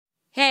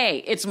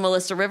Hey, it's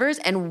Melissa Rivers,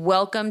 and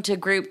welcome to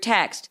Group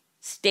Text.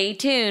 Stay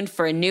tuned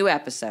for a new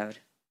episode.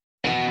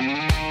 Hey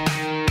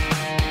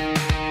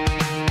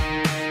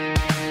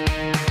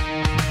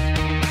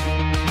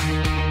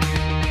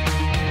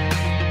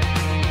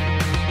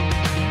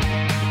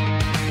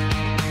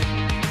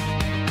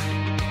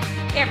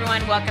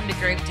everyone, welcome to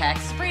Group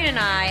Text. Sabrina and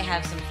I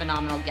have some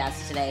phenomenal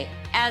guests today,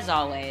 as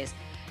always.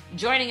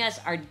 Joining us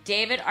are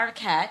David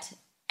Arquette,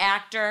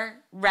 actor,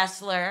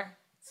 wrestler,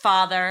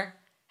 father,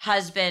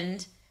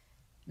 husband,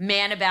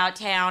 man about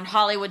town,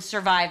 Hollywood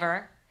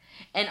survivor,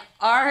 and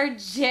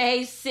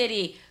RJ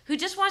City, who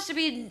just wants to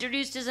be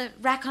introduced as a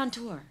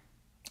raconteur.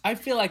 I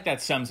feel like that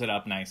sums it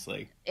up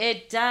nicely.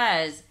 It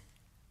does.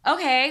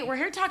 Okay, we're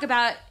here to talk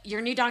about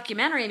your new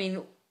documentary. I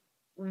mean,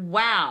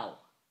 wow.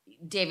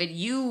 David,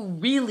 you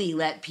really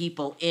let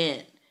people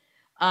in.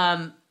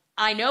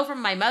 I know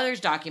from my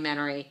mother's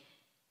documentary,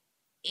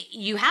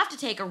 you have to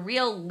take a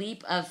real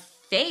leap of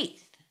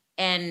faith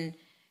and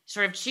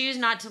sort of choose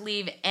not to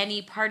leave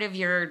any part of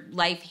your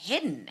life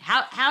hidden.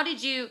 How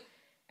did you,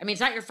 I mean,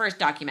 it's not your first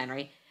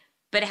documentary,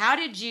 but how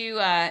did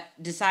you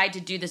decide to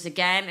do this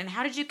again? And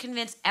how did you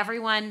convince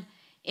everyone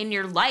in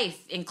your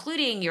life,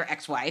 including your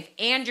ex-wife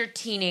and your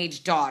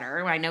teenage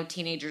daughter, I know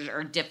teenagers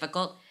are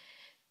difficult,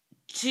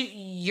 to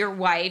your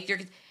wife,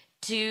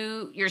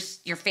 to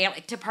your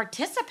family, to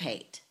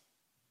participate?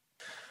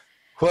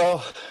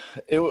 Well,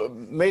 it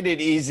made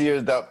it easier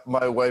that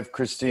my wife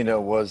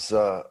Christina was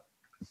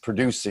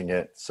producing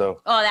it. So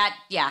that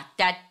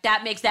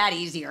makes that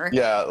easier.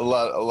 Yeah, a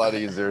lot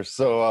easier.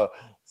 So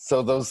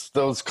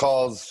those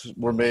calls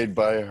were made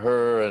by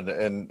her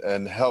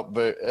and help.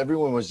 But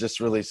everyone was just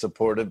really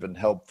supportive and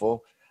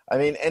helpful. I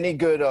mean, any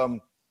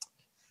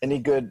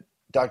good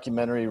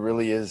documentary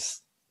really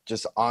is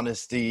just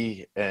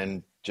honesty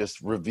and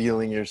just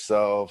revealing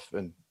yourself,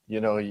 and you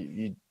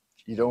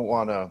don't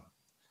want to.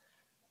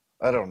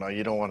 I don't know.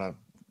 You don't want to.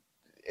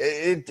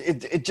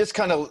 It just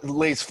kind of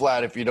lays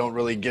flat if you don't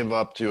really give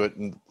up to it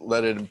and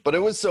let it. But it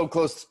was so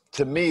close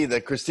to me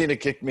that Christina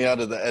kicked me out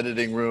of the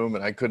editing room,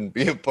 and I couldn't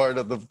be a part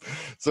of the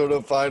sort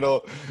of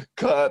final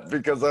cut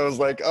because I was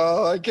like,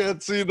 oh, I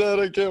can't see that.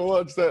 I can't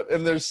watch that.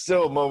 And there's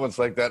still moments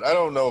like that. I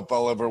don't know if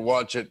I'll ever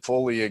watch it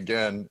fully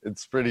again.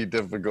 It's pretty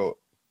difficult.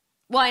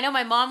 Well, I know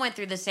my mom went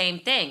through the same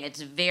thing.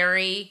 It's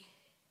very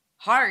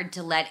hard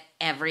to let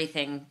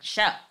everything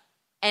show.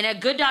 And a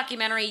good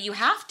documentary, you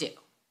have to.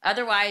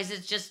 Otherwise,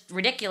 it's just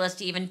ridiculous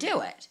to even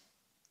do it.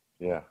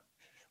 Yeah.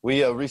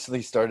 We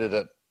recently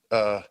started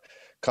a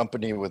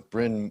company with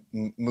Bryn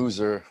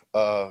Mooser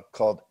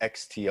called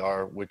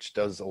XTR, which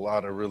does a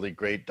lot of really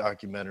great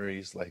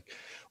documentaries. Like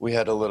we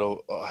had a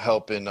little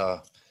help in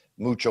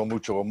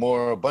Mucho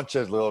Amor, a bunch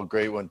of little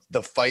great ones.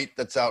 The Fight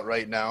that's out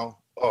right now.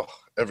 Oh,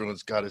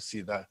 everyone's got to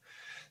see that.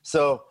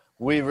 So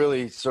we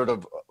really sort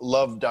of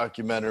love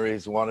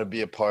documentaries, want to be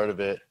a part of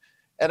it.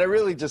 And I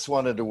really just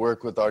wanted to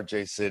work with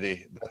RJ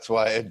City. That's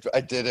why I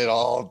did it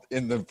all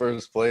in the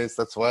first place.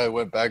 That's why I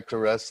went back to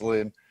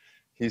wrestling.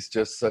 He's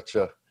just such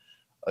a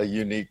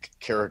unique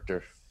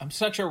character. I'm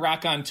such a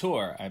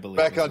raconteur, I believe.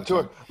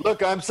 Raconteur.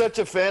 Look, I'm such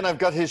a fan. I've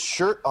got his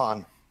shirt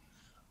on.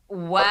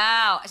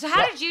 Wow. So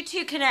how did you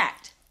two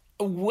connect?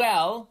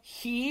 Well,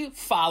 he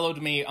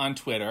followed me on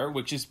Twitter,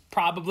 which is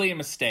probably a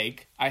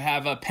mistake. I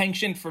have a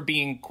penchant for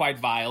being quite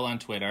vile on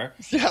Twitter.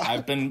 Yeah.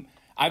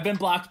 I've been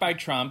blocked by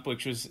Trump,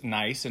 which was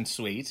nice and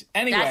sweet.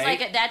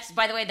 Anyway, that's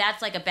by the way,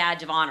 that's like a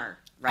badge of honor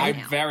right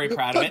now. I'm very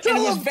proud of it. Tell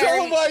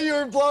him why you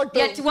were blocked.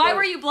 Yeah, why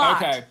were you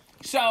blocked? Okay.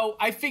 So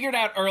I figured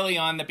out early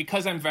on that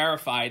because I'm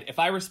verified, if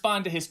I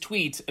respond to his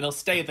tweets, it'll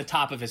stay at the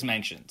top of his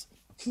mentions.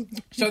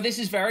 So this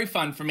is very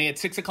fun for me. At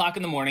 6 o'clock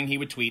in the morning, he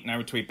would tweet and I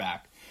would tweet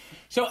back.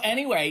 So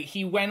anyway,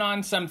 he went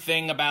on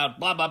something about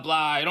blah, blah, blah.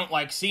 I don't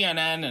like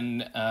CNN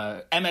and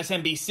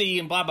MSNBC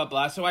and blah, blah,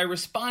 blah. So I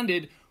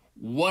responded,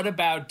 what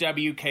about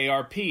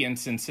WKRP in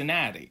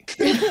Cincinnati?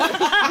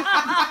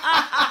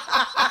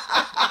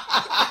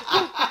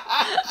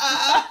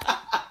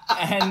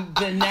 And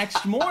the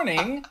next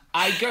morning,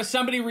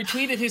 somebody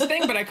retweeted his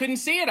thing, but I couldn't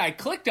see it. I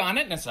clicked on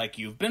it, and it's like,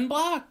 you've been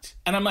blocked.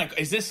 And I'm like,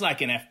 is this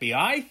like an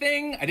FBI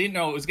thing? I didn't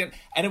know it was going to...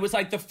 And it was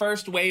like the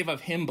first wave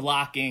of him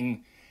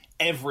blocking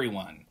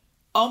everyone.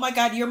 Oh my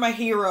God, you're my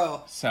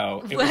hero.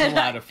 So it was a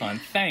lot of fun.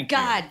 Thank you.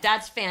 God,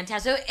 that's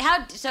fantastic.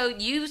 So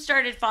you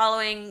started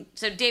following,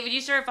 David, you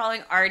started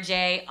following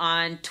RJ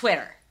on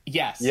Twitter.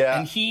 Yes. Yeah.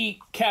 And he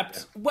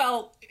kept,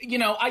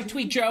 I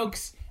tweet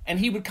jokes and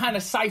he would kind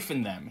of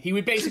siphon them. He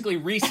would basically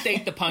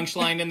restate the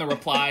punchline in the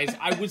replies.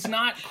 I was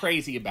not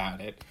crazy about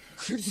it.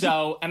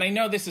 So, and I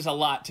know this is a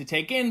lot to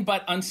take in,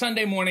 but on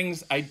Sunday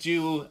mornings, I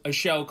do a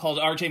show called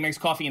RJ Makes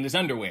Coffee in His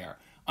Underwear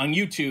on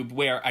YouTube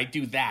where I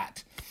do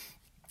that.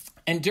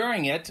 And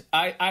during it,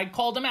 I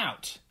called him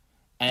out.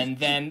 And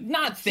then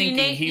not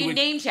thinking he would... You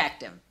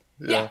name-checked him.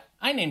 Yeah,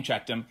 I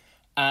name-checked him.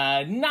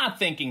 Not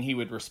thinking he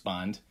would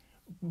respond.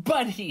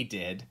 But he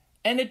did.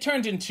 And it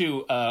turned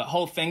into a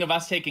whole thing of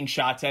us taking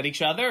shots at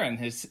each other, and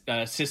his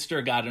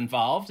sister got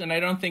involved, and I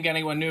don't think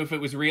anyone knew if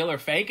it was real or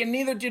fake, and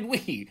neither did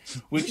we,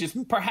 which is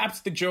perhaps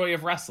the joy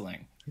of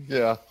wrestling.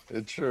 Yeah,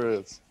 it sure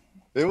is.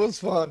 It was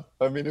fun.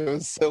 I mean, it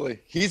was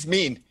silly. He's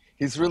mean.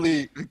 He's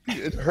really,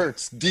 it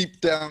hurts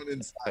deep down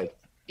inside.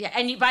 Yeah,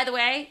 and you, by the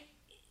way,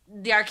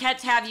 the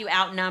Arquettes have you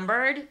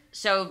outnumbered,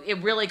 so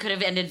it really could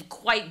have ended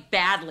quite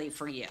badly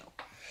for you.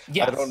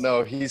 Yes. I don't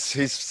know. He's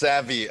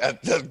savvy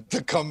at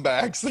the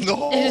comebacks and the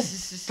whole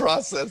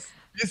process.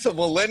 He's a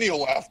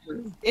millennial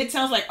after. It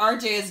sounds like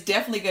RJ is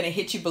definitely going to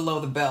hit you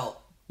below the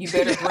belt. You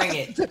better bring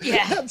it.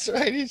 Yeah. That's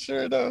right. He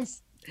sure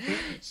does.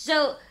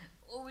 So,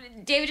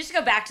 David, just to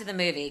go back to the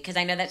movie, because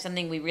I know that's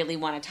something we really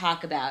want to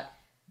talk about.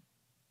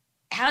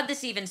 How'd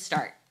this even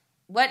start?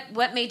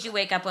 What made you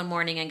wake up one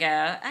morning and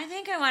go, I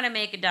think I want to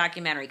make a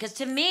documentary? Because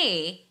to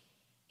me,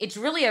 it's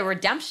really a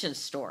redemption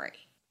story.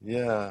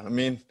 Yeah. I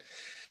mean,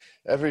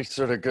 every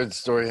sort of good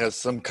story has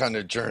some kind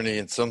of journey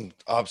and some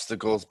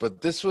obstacles,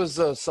 but this was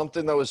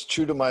something that was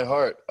true to my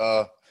heart.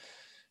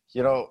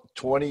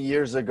 20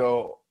 years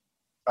ago,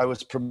 I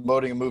was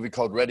promoting a movie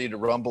called Ready to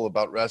Rumble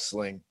about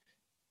wrestling.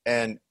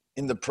 And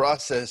in the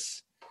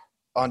process,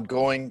 on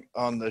going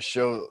on the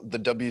show, the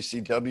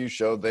WCW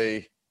show,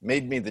 they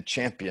made me the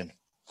champion.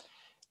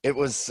 It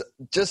was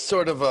just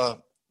sort of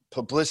a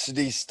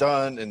publicity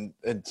stunt and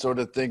sort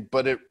of thing,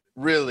 but it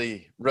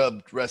really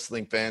rubbed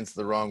wrestling fans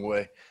the wrong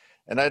way.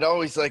 And I'd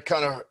always it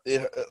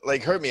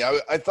hurt me.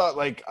 I thought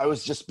like I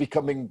was just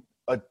becoming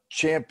a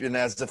champion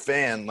as a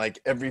fan, like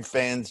every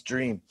fan's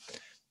dream.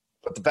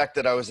 But the fact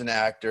that I was an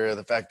actor,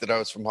 the fact that I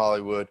was from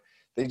Hollywood,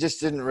 they just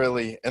didn't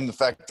really, and the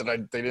fact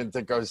that they didn't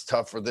think I was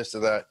tough or this or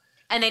that.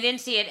 And they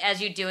didn't see it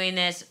as you doing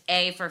this,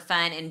 A, for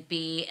fun, and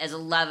B, as a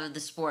love of the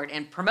sport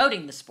and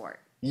promoting the sport.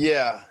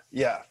 Yeah,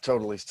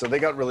 totally. So they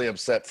got really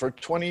upset for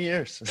 20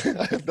 years.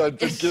 I've been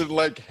getting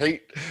like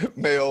hate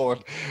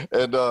mail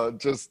and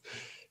just,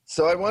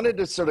 so I wanted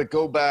to sort of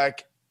go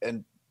back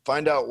and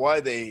find out why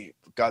they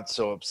got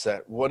so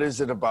upset. What is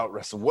it about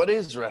wrestling? What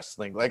is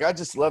wrestling? Like, I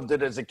just loved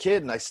it as a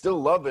kid and I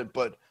still love it,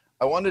 but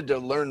I wanted to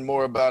learn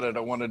more about it.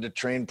 I wanted to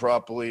train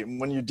properly.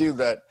 And when you do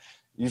that,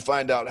 you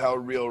find out how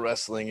real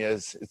wrestling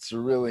is. It's a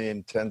really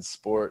intense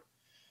sport.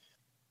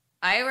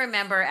 I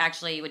remember,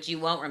 actually, which you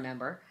won't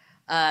remember,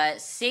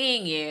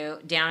 seeing you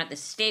down at the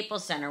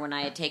Staples Center when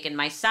I had taken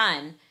my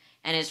son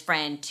and his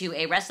friend to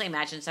a wrestling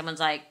match, and someone's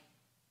like,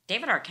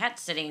 David Arquette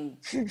sitting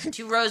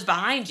 2 rows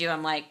behind you.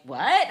 I'm like,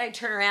 what? I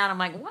turn around, I'm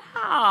like,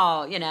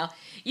 wow,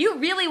 you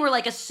really were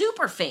like a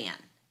super fan.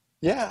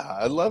 Yeah,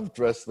 I loved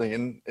wrestling,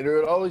 and it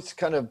would always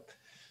kind of,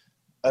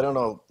 I don't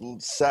know,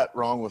 sat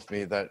wrong with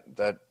me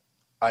that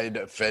I'd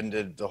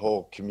offended the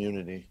whole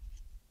community.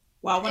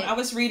 Well, when I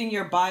was reading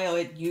your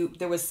bio,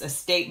 there was a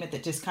statement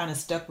that just kind of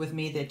stuck with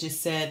me that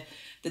just said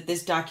that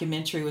this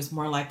documentary was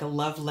more like a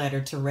love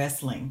letter to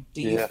wrestling.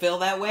 Do you feel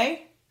that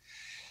way?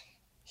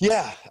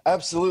 Yeah,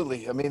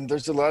 absolutely. I mean,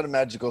 there's a lot of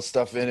magical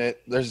stuff in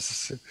it.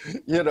 There's,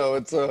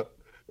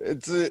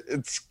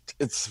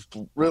 it's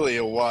really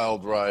a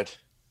wild ride.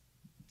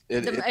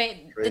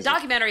 The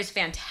documentary is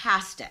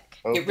fantastic.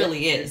 Okay. It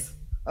really is.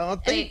 Oh,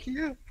 thank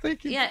you.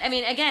 Yeah, I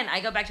mean, again, I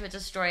go back to it's a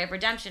story of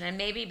redemption, and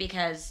maybe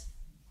because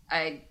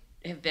I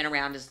have been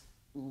around as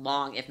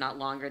long, if not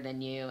longer than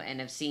you, and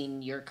have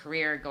seen your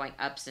career going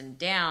ups and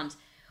downs,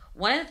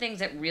 one of the things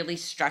that really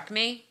struck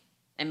me,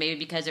 and maybe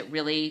because it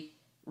really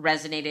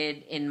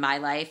resonated in my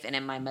life and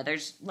in my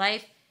mother's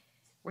life,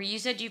 where you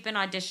said you've been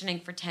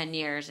auditioning for 10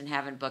 years and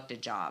haven't booked a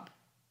job.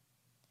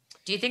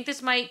 Do you think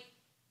this might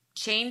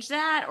change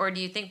that, or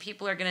do you think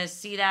people are going to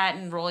see that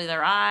and roll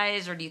their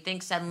eyes, or do you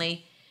think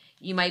suddenly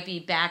you might be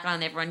back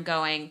on everyone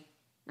going,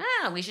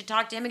 we should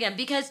talk to him again?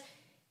 Because,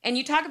 and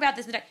you talk about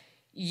this,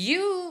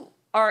 you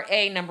are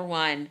number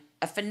one,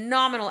 a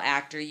phenomenal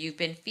actor. You've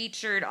been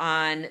featured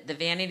on the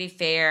Vanity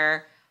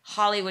Fair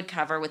Hollywood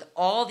cover with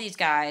all these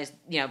guys,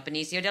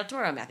 Benicio del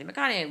Toro, Matthew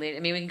McConaughey. I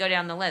mean, we can go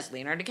down the list,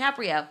 Leonardo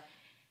DiCaprio.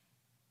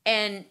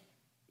 And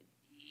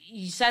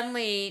you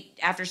suddenly,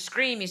 after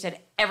Scream, you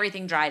said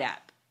everything dried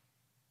up.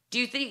 Do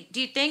you think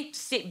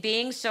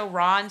being so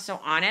raw and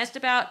so honest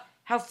about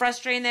how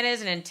frustrating that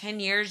is, and in 10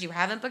 years you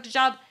haven't booked a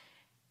job,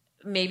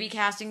 maybe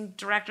casting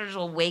directors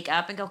will wake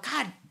up and go,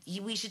 God,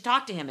 we should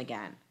talk to him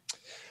again?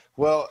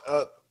 Well,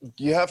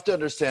 you have to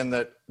understand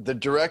that the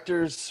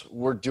directors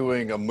were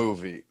doing a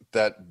movie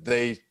that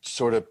they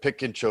sort of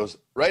pick and chose.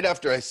 Right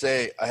after I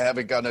say I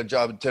haven't gotten a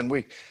job in 10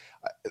 weeks,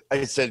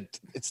 I said,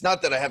 it's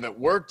not that I haven't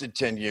worked in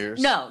 10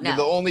 years. No.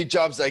 The only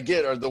jobs I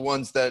get are the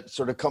ones that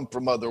sort of come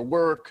from other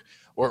work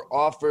or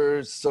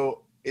offers.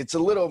 So it's a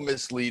little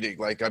misleading.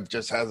 Like I've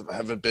just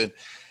haven't been.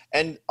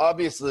 And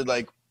obviously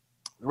like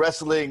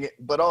wrestling,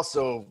 but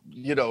also,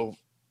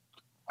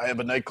 I have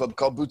a nightclub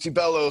called Bootsy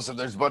Bellows, and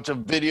there's a bunch of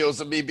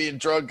videos of me being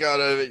drunk out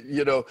of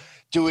it,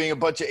 doing a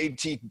bunch of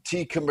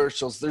AT&T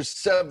commercials. There's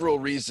several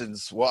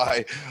reasons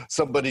why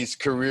somebody's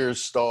career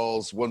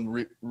stalls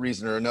one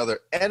reason or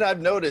another. And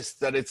I've noticed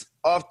that it's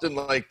often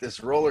like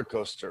this roller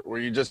coaster where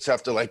you just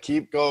have to like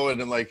keep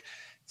going, and like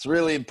it's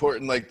really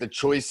important, like the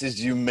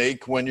choices you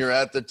make when you're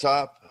at the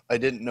top. I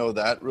didn't know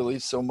that really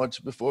so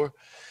much before.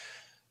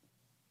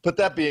 But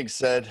that being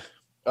said,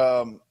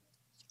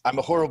 I'm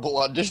a horrible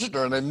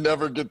auditioner, and I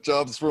never get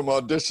jobs from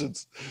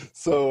auditions.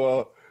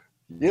 So,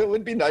 it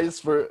would be nice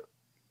for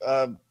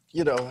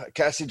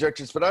casting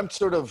directors, but I'm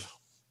sort of,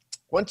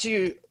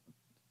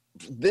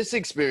 this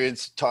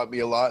experience taught me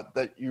a lot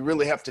that you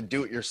really have to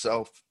do it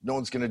yourself. No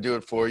one's going to do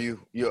it for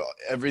you.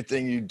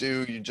 Everything you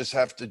do, you just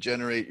have to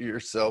generate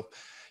yourself.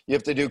 You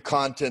have to do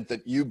content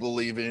that you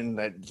believe in,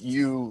 that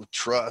you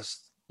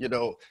trust.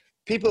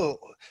 People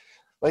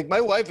like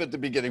my wife at the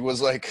beginning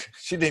was like,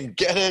 she didn't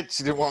get it.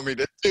 She didn't want me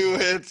to do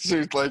it.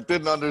 She like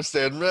didn't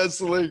understand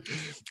wrestling.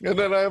 And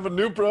then I have a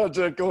new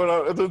project going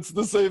on, and it's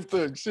the same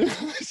thing.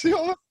 She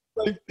always,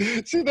 like,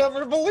 she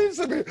never believes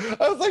in me.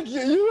 I was like,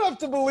 you have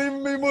to believe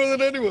in me more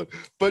than anyone.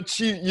 But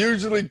she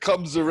usually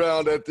comes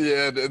around at the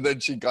end, and then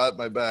she got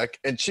my back.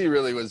 And she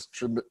really was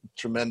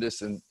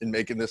tremendous in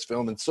making this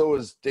film. And so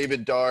was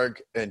David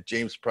Darg and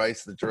James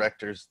Price, the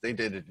directors. They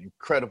did an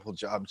incredible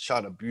job,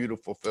 shot a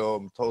beautiful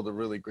film, told a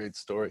really great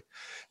story.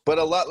 But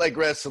a lot like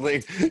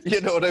wrestling,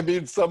 you know what I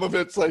mean? Some of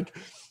it's like,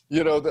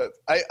 that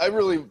I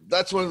really,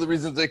 that's one of the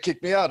reasons they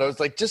kicked me out. I was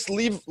like, just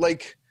leave,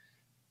 like,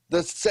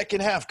 the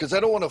second half, because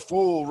I don't want to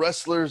fool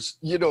wrestlers.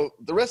 The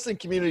wrestling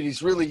community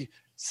is really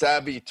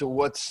savvy to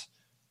what's,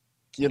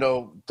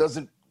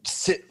 doesn't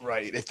sit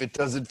right if it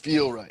doesn't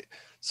feel right.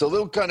 So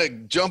they'll kind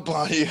of jump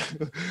on you.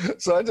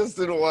 So I just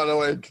didn't want to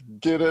like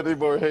get any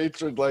more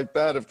hatred like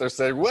that if they're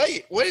saying,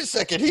 wait a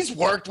second, he's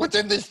worked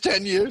within this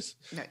 10 years.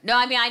 No,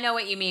 I mean, I know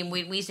what you mean.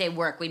 We say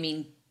work, we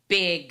mean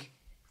big.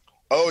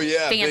 Oh,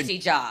 yeah. Fancy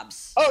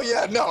jobs. Oh,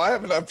 yeah. No, I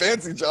haven't had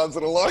fancy jobs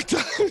in a long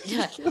time.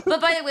 Yeah. But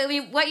by the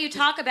way, what you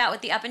talk about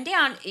with the up and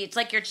down, it's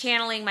like you're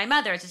channeling my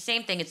mother. It's the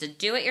same thing. It's a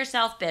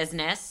do-it-yourself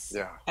business.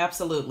 Yeah.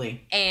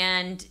 Absolutely.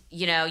 And,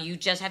 you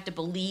just have to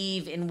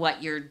believe in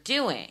what you're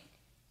doing.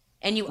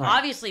 And you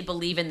obviously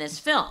believe in this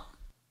film.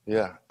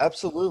 Yeah,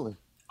 absolutely.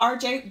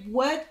 RJ,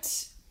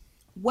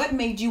 what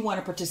made you want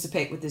to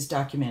participate with this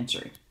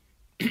documentary?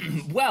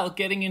 Well,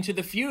 getting into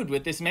the feud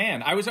with this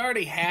man. I was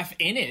already half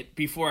in it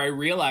before I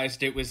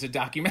realized it was a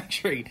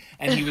documentary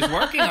and he was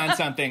working on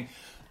something.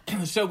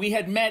 So we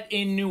had met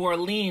in New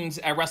Orleans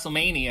at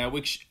WrestleMania,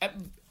 which,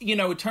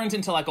 it turns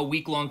into like a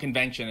week-long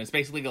convention. It's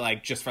basically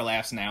like just for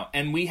laughs now.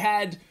 And we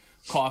had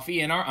coffee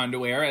in our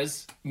underwear,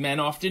 as men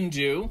often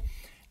do.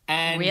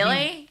 And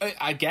really?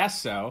 I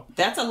guess so.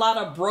 That's a lot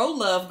of bro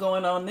love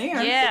going on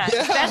there. Yeah.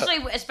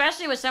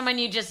 Especially with someone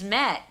you just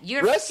met.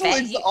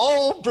 Wrestling's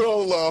all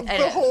bro love.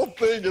 The whole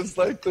thing is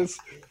like this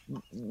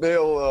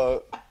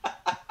male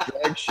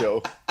drag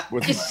show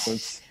with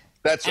violence.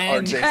 That's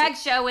RJ. Drag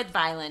show with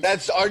violence.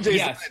 That's RJ's.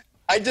 Yes.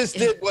 I just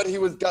did what he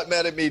got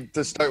mad at me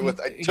to start with.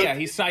 He's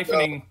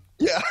siphoning.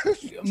 Yeah.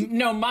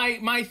 No,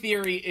 my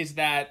theory is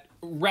that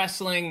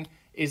wrestling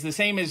is the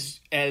same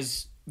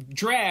as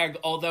drag,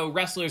 although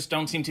wrestlers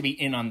don't seem to be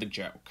in on the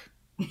joke.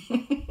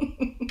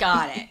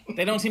 Got it.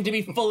 They don't seem to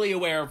be fully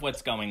aware of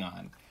what's going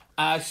on.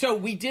 So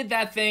we did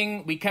that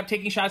thing. We kept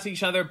taking shots at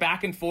each other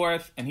back and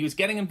forth, and he was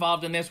getting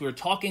involved in this. We were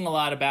talking a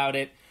lot about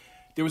it.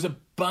 There was a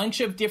bunch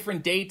of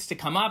different dates to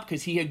come up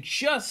because he had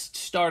just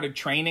started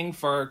training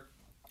for,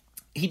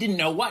 he didn't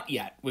know what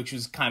yet, which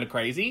was kind of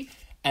crazy.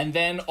 And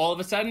then all of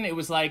a sudden, it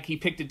was like he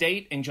picked a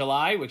date in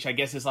July, which I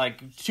guess is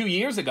like 2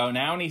 years ago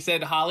now. And he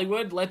said,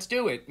 Hollywood, let's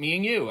do it, me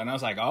and you. And I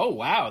was like, oh,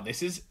 wow,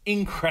 this is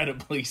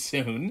incredibly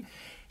soon.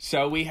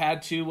 So we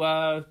had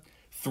to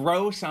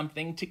throw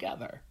something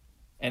together.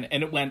 And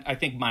it went, I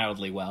think,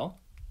 mildly well.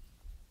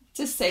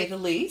 To say the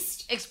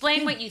least.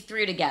 Explain what you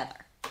threw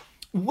together.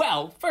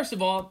 Well, first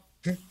of all,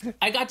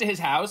 I got to his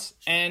house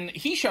and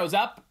he shows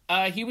up.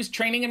 He was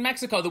training in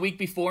Mexico the week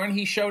before and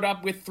he showed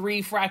up with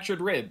 3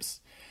 fractured ribs.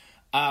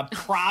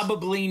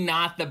 Probably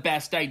not the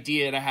best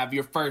idea to have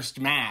your first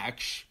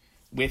match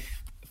with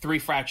 3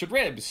 fractured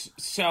ribs.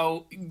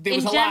 So there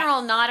was in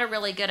general, not a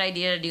really good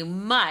idea to do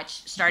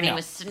much starting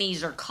with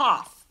sneeze or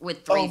cough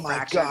with 3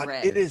 fractured ribs. Oh my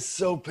God, it is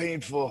so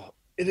painful.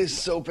 It is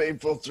so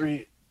painful.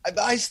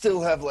 I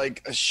still have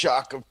like a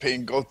shock of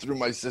pain go through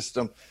my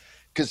system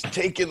because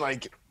taking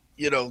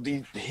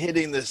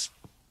hitting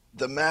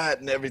the mat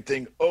and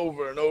everything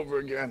over and over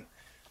again.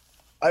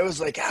 I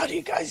was like, how do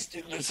you guys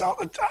do this all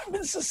the time?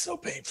 This is so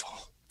painful.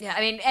 Yeah,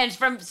 I mean, and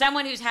from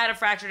someone who's had a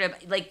fractured rib,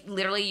 like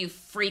literally you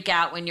freak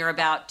out when you're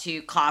about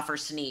to cough or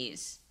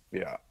sneeze.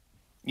 Yeah.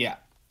 Yeah.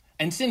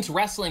 And since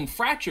wrestling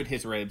fractured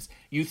his ribs,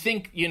 you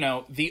think,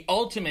 the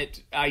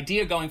ultimate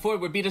idea going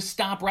forward would be to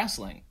stop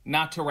wrestling,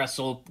 not to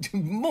wrestle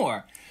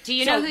more. Do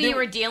you know who you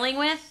were dealing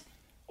with?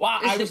 Well,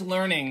 I was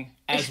learning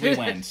as we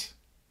went.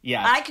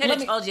 Yeah. I could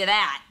have told you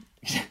that.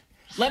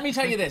 Let me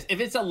tell you this. If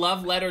it's a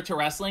love letter to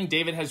wrestling,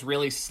 David has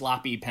really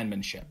sloppy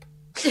penmanship.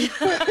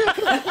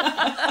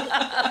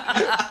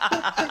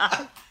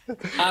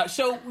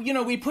 So,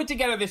 we put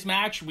together this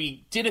match.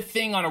 We did a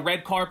thing on a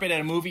red carpet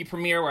at a movie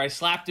premiere where I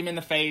slapped him in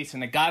the face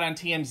and it got on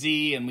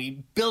TMZ and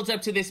we built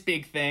up to this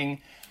big thing.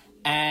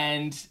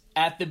 And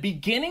at the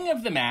beginning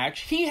of the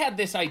match, he had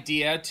this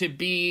idea to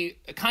be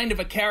kind of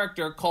a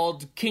character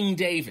called King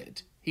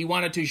David. He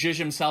wanted to zhuzh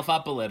himself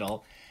up a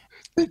little.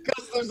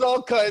 Because there's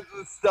all kinds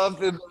of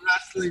stuff in the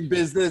wrestling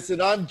business, and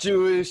I'm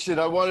Jewish, and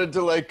I wanted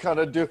to kind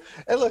of do.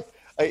 And look,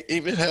 I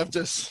even have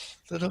this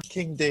little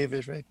King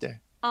David right there.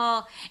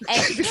 Oh,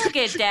 and look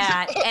at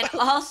that. And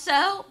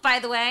also, by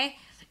the way,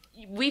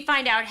 we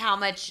find out how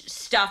much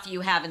stuff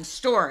you have in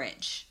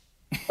storage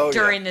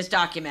during this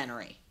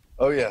documentary.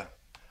 Oh yeah.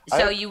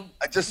 So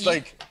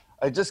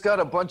I just got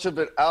a bunch of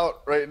it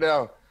out right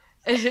now.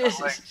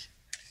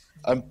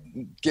 I'm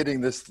getting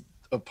this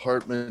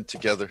apartment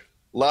together.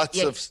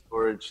 Lots of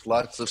storage,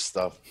 lots of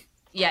stuff.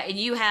 Yeah, and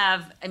you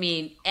have, I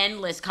mean,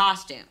 endless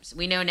costumes.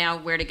 We know now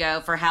where to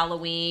go for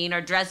Halloween or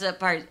dress up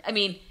parties. I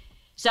mean,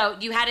 so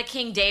you had a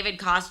King David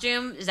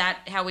costume. Is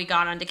that how we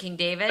got onto King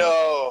David?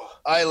 No,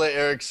 Isla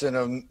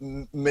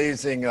Erickson,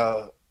 amazing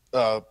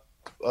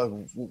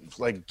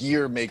like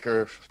gear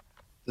maker,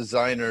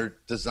 designer,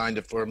 designed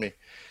it for me.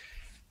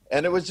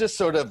 And it was just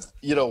sort of,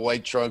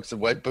 white trunks and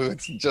white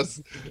boots, and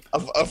just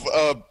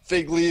a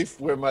fig leaf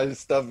where my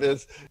stuff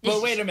is. Well,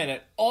 wait a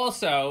minute.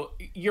 Also,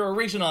 your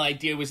original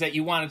idea was that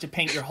you wanted to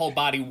paint your whole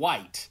body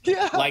white.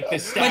 Yeah. Like the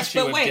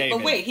statue of David.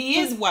 But wait, he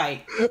is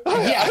white.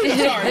 Yeah,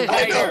 sorry,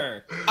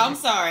 whiter. I'm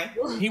sorry.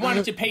 He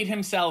wanted to paint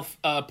himself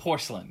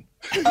porcelain.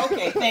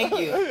 Okay, thank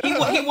you. He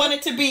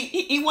wanted to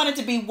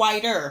be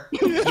whiter.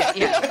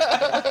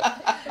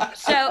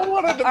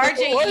 So,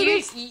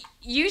 RJ,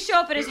 you show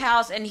up at his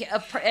house, and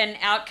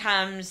out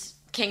comes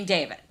King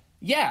David.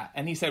 Yeah,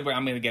 and he said, well,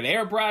 I'm going to get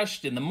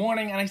airbrushed in the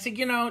morning. And I said,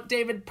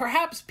 David,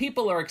 perhaps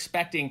people are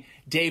expecting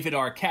David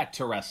Arquette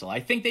to wrestle.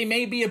 I think they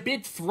may be a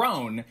bit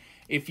thrown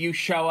if you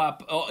show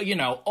up,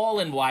 all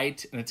in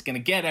white, and it's going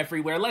to get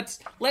everywhere. Let's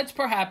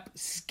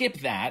perhaps skip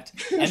that.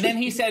 And then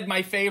he said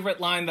my favorite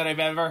line that I've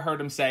ever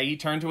heard him say. He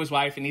turned to his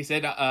wife and he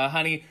said,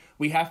 honey,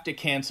 we have to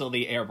cancel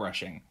the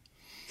airbrushing.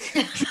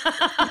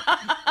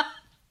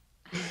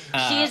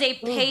 She is a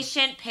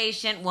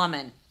patient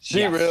woman.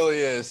 She really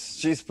is.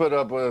 She's put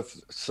up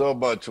with so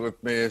much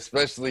with me,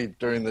 especially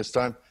during this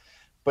time.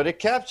 But it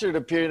captured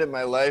a period in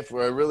my life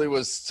where I really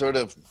was sort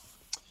of,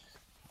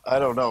 I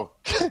don't know.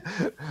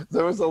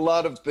 There was a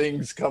lot of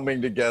things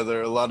coming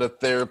together, a lot of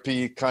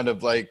therapy kind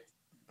of like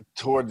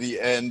toward the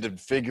end and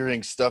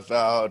figuring stuff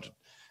out.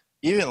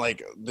 Even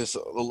like this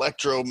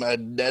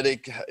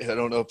electromagnetic, I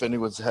don't know if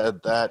anyone's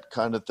had that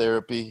kind of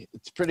therapy.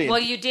 It's pretty. Well,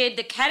 you did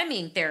the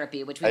ketamine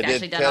therapy, which we've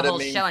actually done a whole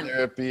show on.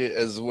 Therapy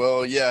as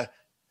well, yeah.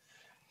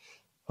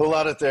 A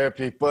lot of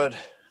therapy, but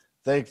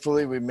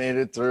thankfully we made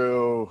it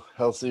through,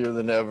 healthier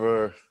than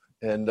ever,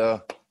 and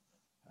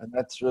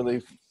that's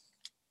really,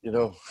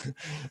 that's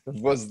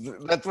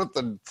what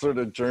the sort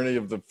of journey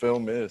of the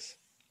film is.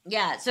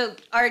 Yeah. So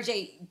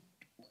RJ,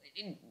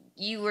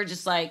 you were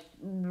just like,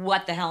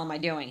 "What the hell am I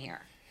doing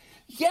here?"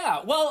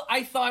 Yeah, well,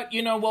 I thought,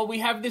 we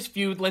have this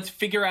feud. Let's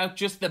figure out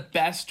just the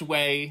best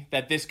way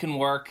that this can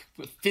work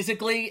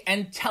physically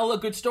and tell a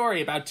good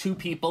story about two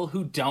people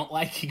who don't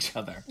like each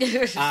other.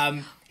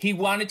 He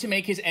wanted to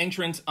make his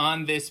entrance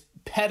on this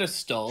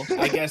pedestal,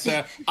 I guess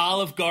a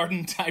Olive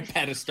Garden type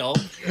pedestal.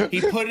 He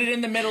put it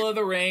in the middle of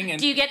the ring. And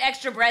do you get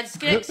extra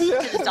breadsticks to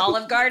this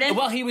Olive Garden?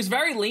 Well, he was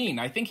very lean.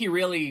 I think he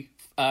really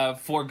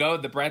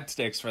forgoed the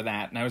breadsticks for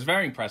that, and I was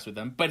very impressed with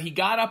him. But he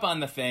got up on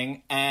the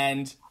thing,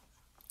 and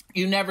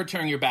you never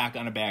turn your back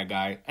on a bad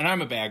guy, and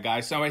I'm a bad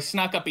guy, so I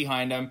snuck up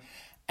behind him,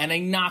 and I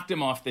knocked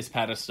him off this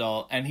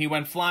pedestal, and he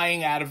went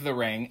flying out of the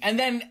ring. And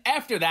then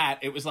after that,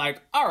 it was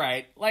like, all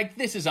right, like,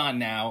 this is on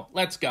now,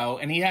 let's go.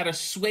 And he had a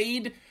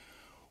suede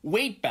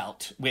weight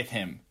belt with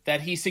him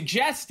that he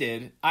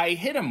suggested I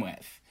hit him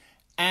with.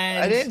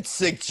 And I didn't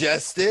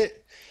suggest it.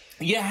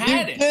 You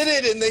had it. You did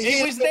it in the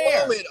heat of the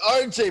moment.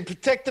 RJ,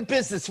 protect the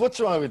business. What's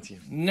wrong with you?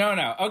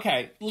 No.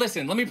 Okay,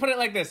 listen, let me put it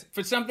like this.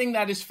 For something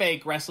that is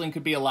fake, wrestling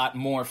could be a lot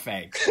more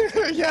fake.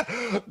 Yeah,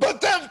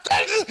 but that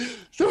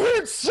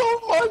hurts so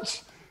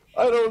much.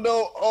 I don't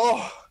know.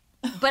 Oh.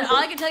 But all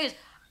I can tell you is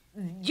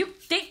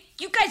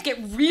you guys get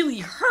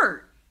really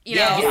hurt.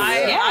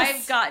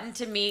 I've gotten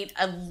to meet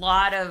a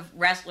lot of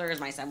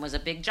wrestlers. My son was a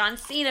big John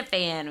Cena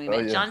fan. We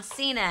met John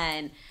Cena,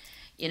 and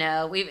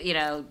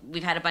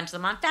we've had a bunch of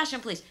them on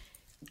Fashion Police.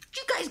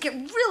 You guys get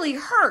really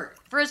hurt.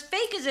 For as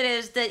fake as it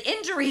is, the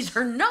injuries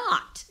are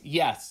not.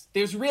 Yes,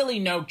 there's really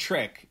no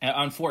trick,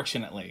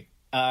 unfortunately.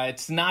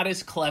 It's not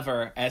as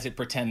clever as it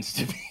pretends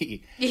to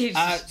be.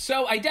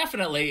 So I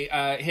definitely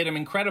hit him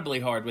incredibly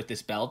hard with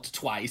this belt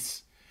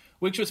twice,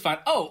 which was fun.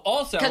 Oh,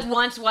 also, because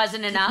once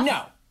wasn't enough.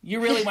 No. You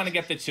really want to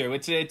get the two.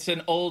 It's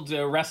an old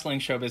wrestling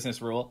show business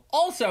rule.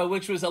 Also,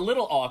 which was a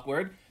little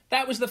awkward,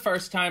 that was the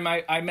first time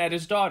I met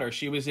his daughter.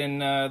 She was in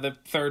the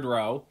third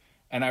row,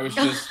 and I was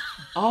just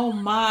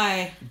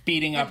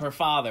beating up her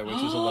father, which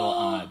was a little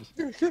odd.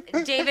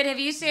 David, have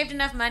you saved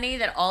enough money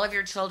that all of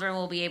your children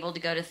will be able to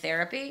go to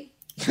therapy?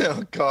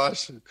 Oh,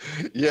 gosh.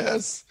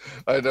 Yes.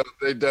 I know.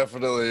 They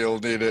definitely will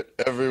need it.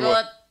 Everyone.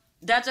 Well,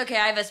 that's okay.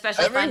 I have a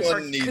special fund for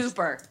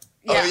Cooper.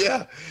 Yeah. Oh,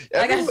 yeah.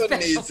 Everyone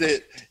needs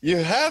it. You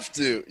have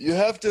to. You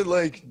have to,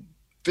 like,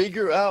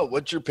 figure out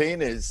what your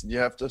pain is. You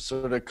have to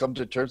sort of come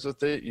to terms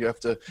with it. You have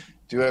to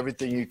do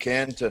everything you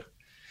can to.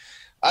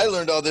 I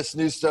learned all this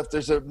new stuff.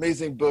 There's an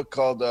amazing book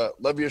called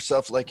Love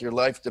Yourself Like Your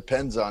Life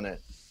Depends on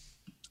It.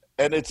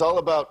 And it's all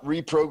about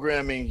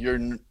reprogramming your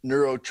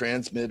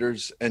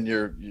neurotransmitters and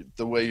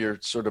the way your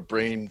sort of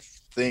brain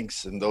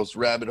thinks and those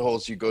rabbit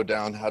holes you go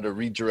down, how to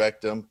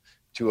redirect them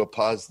to a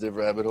positive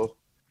rabbit hole.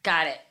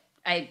 Got it.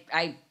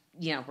 I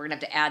we're gonna have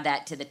to add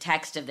that to the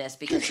text of this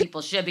because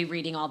people should be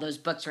reading all those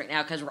books right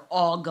now because we're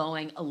all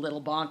going a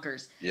little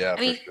bonkers. Yeah, I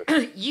mean, for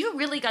sure. you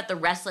really got the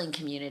wrestling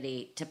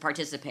community to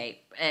participate.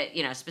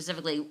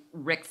 Specifically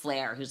Ric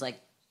Flair, who's like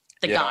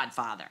the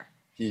godfather.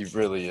 He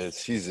really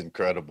is. He's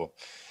incredible.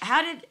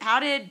 How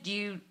did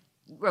you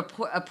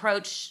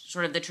approach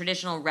sort of the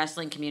traditional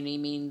wrestling community,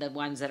 meaning the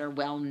ones that are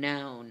well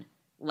known,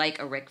 like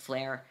a Ric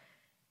Flair,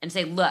 and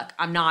say, "Look,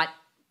 I'm not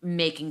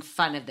making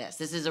fun of this.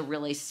 This is a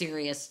really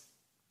serious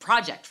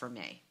project for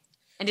me."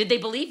 And did they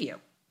believe you?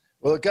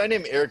 Well, a guy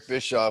named Eric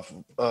Bischoff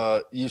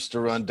used to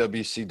run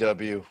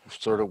WCW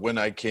sort of when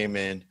I came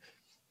in.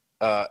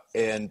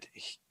 And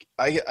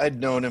I'd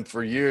known him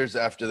for years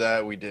after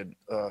that. We did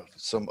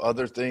some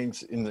other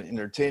things in the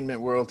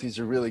entertainment world. He's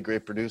a really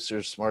great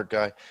producer, smart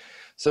guy.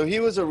 So he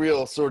was a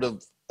real sort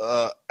of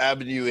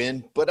avenue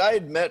in. But I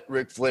had met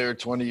Ric Flair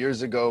 20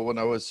 years ago when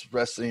I was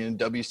wrestling in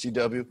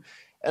WCW.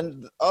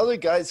 And other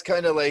guys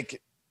kind of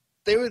like,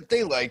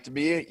 they liked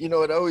me. You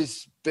know, I'd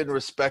always been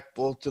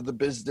respectful to the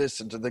business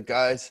and to the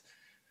guys.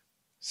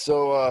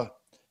 So,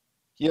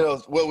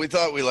 we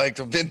thought we liked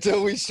him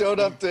until we showed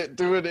up to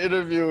do an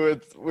interview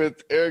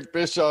with Eric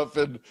Bischoff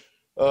and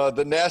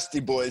the Nasty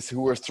Boys,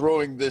 who were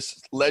throwing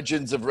this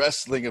Legends of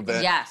Wrestling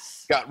event.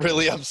 Yes. Got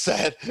really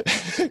upset.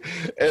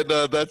 And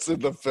that's in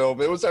the film.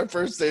 It was our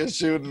first day of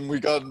shooting, and we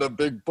got in a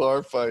big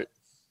bar fight.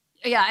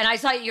 Yeah, and I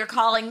saw you're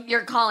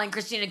calling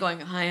Christina going,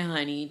 "Hi,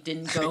 honey,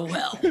 didn't go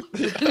well."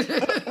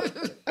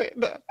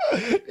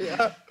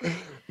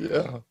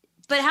 Yeah.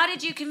 But how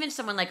did you convince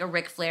someone like a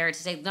Ric Flair to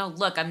say, "No,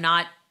 look, I'm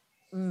not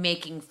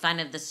making fun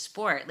of the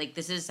sport. Like,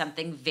 this is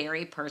something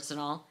very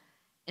personal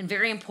and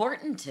very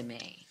important to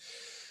me"?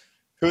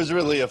 It was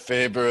really a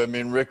favor. I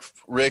mean,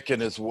 Rick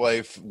and his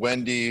wife,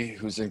 Wendy,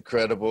 who's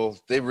incredible,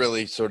 they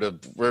really sort of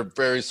were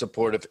very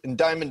supportive. And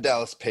Diamond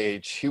Dallas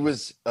Page, he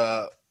was,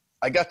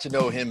 I got to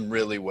know him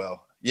really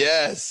well.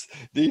 Yes,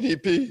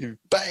 DDP,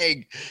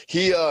 bang.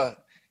 He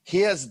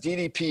has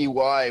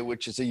DDPY,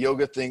 which is a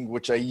yoga thing,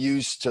 which I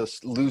used to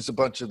lose a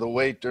bunch of the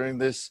weight during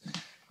this,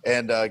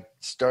 and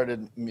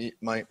started me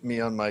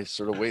on my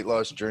sort of weight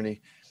loss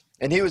journey.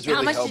 And he was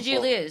really helpful. How much did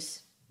you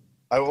lose?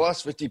 I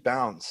lost 50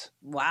 pounds.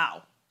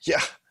 Wow.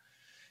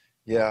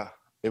 Yeah.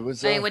 It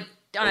was. I mean,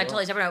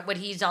 totally separate. What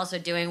he's also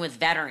doing with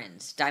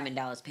veterans, Diamond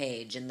Dallas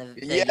Page, and the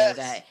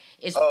yoga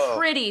is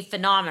pretty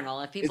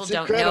phenomenal. If people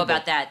don't know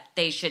about that,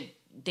 they should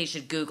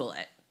Google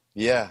it.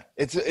 Yeah,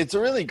 it's a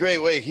really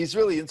great way. He's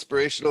really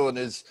inspirational in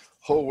his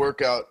whole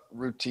workout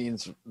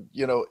routines.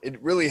 You know,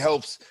 it really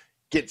helps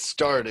get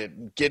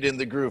started, get in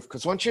the groove.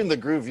 Because once you're in the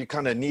groove, you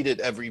kind of need it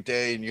every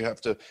day, and you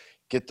have to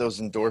get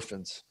those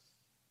endorphins.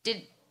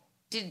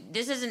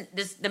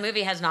 The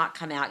movie has not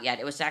come out yet.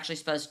 It was actually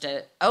supposed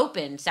to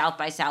open South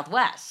by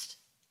Southwest.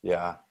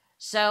 Yeah.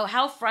 So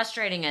how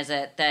frustrating is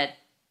it that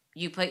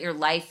you put your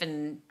life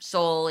and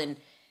soul in,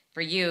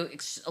 for you,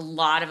 it's a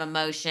lot of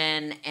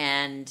emotion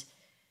and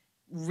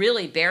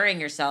really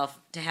burying yourself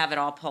to have it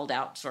all pulled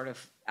out, sort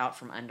of out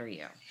from under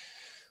you?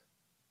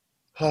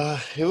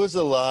 It was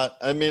a lot.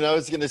 I mean, I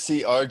was going to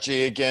see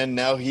RJ again.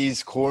 Now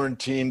he's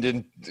quarantined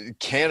in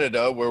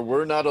Canada where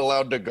we're not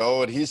allowed to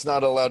go and he's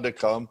not allowed to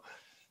come.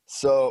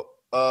 So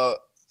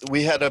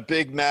we had a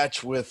big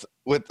match with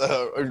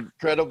an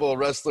incredible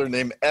wrestler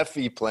named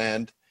Effie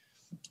planned,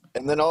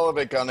 and then all of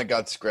it kind of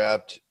got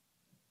scrapped.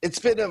 It's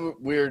been a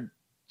weird.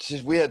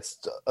 We had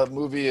a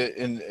movie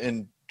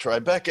in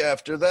Tribeca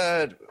after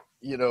that.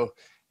 You know,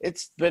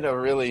 it's been a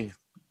really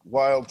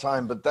wild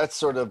time, but that's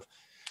sort of,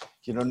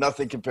 you know,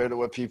 nothing compared to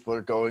what people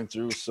are going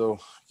through. So,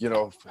 you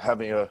know,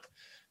 having a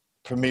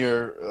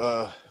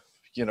premiere,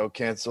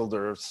 canceled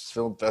or a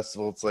film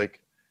festival, it's like,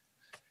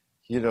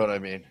 you know what I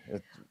mean?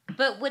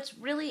 But what's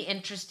really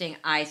interesting,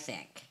 I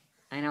think,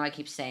 I know I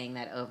keep saying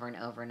that over and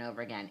over and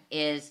over again,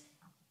 is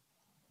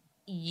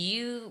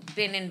you've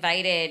been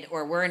invited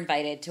or were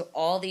invited to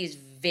all these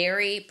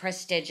very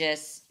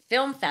prestigious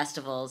film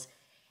festivals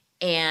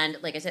and,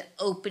 like I said,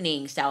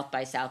 opening South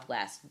by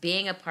Southwest,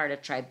 being a part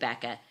of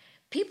Tribeca.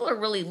 People are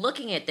really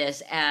looking at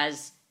this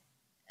as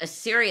a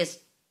serious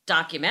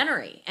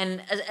documentary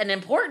and an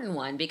important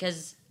one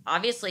because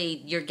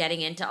obviously you're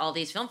getting into all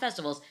these film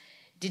festivals.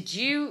 Did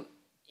you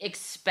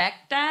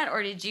expect that,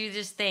 or did you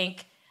just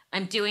think,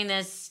 I'm doing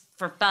this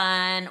for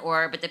fun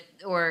or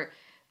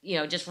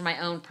just for my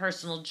own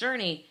personal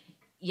journey?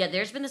 Yeah,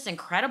 there's been this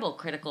incredible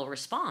critical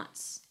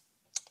response.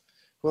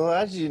 Well,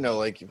 as you know,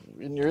 like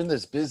when you're in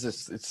this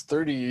business, it's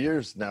 30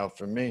 years now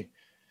for me.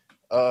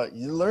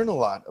 You learn a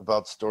lot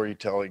about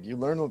storytelling. You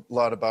learn a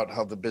lot about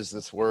how the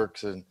business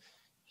works, and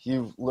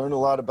you learn a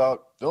lot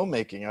about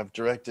filmmaking. I've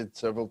directed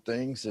several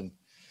things, and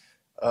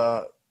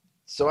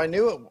so I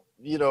knew,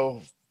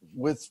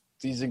 with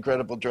these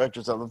incredible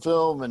directors on the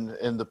film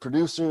and the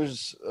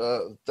producers,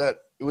 that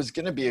it was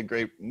going to be a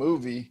great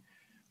movie.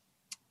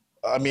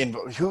 I mean,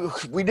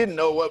 we didn't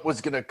know what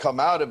was going to come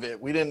out of it.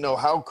 We didn't know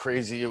how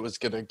crazy it was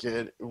going to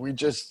get. We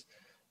just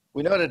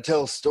we know how to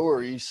tell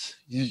stories.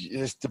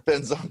 It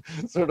depends on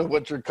sort of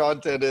what your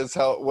content is,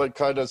 what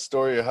kind of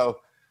story or how.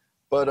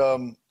 But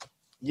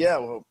yeah,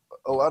 well,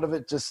 a lot of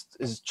it just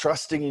is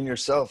trusting in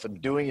yourself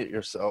and doing it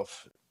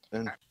yourself.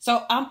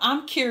 So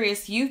I'm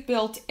curious. You've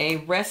built a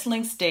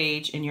wrestling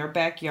stage in your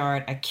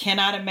backyard. I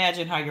cannot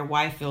imagine how your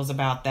wife feels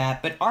about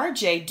that. But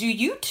RJ, do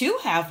you too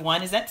have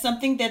one? Is that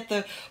something that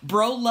the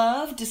Bro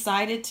Love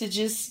decided to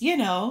just,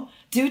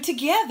 do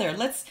together?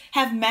 Let's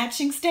have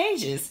matching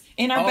stages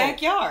in our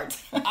backyard.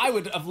 I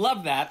would have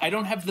loved that. I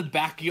don't have the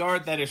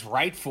backyard that is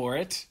right for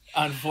it,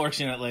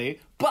 unfortunately.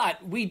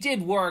 But we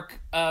did work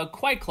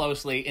quite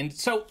closely. And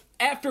so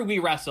after we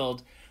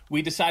wrestled,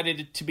 we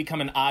decided to become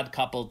an odd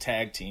couple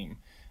tag team.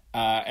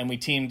 And we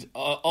teamed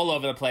all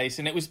over the place.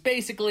 And it was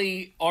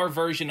basically our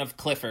version of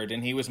Clifford.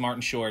 And he was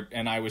Martin Short,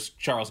 and I was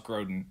Charles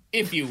Grodin,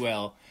 if you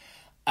will.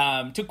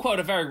 To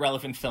quote a very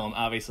relevant film,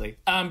 obviously.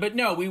 But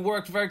no, we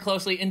worked very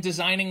closely in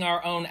designing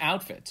our own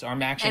outfits, our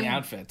matching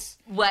outfits.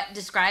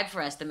 Describe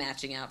for us the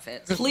matching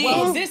outfits. Please.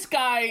 Well, this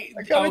guy,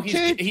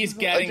 he's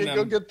getting them.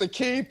 Go get the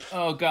cape.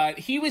 Oh, God.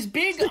 He was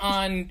big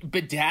on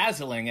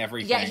bedazzling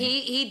everything. Yeah,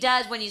 he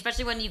does,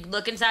 especially when you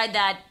look inside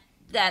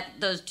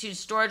those two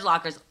storage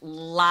lockers,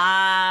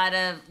 lot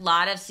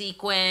of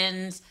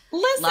sequins,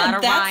 listen, lot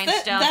of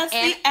rhinestones. That's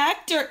the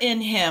actor in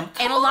him. Come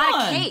and a lot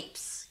on. of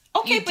capes.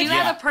 Okay, you do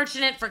have a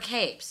pertinent for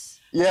capes.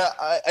 Yeah,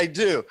 I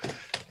do.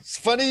 It's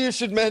funny you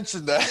should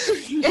mention that.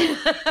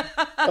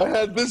 I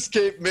had this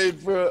cape made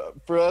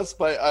for us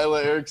by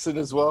Isla Erickson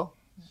as well.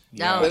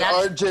 No, and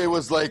RJ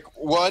was like,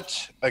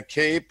 "What? A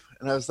cape?"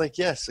 And I was like,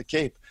 "Yes, a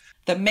cape."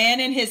 The man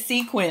in his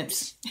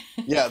sequence.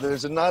 Yeah,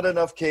 there's not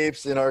enough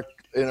capes in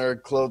our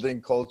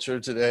clothing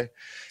culture today,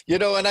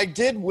 and I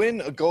did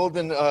win a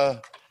golden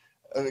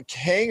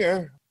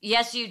hanger.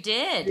 Yes, you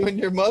did. You and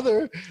your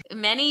mother.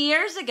 Many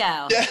years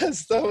ago.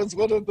 Yes, that was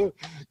one of the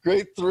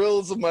great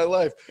thrills of my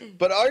life.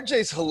 But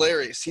RJ's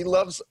hilarious. He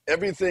loves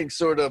everything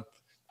sort of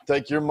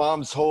like your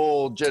mom's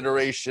whole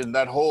generation,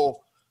 that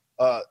whole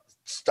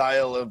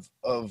style of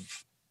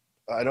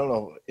I don't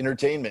know,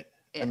 entertainment.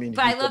 I mean,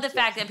 but I love the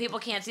fact that people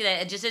can't see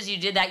that. Just as you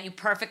did that, you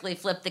perfectly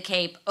flipped the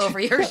cape over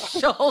your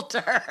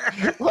shoulder.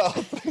 Well,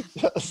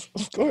 yes,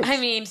 of course. I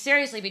mean,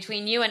 seriously,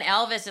 between you and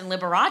Elvis and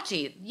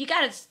Liberace, you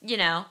got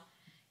to,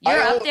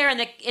 you're up there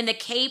in the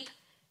cape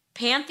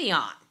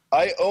pantheon.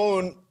 I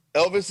own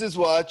Elvis's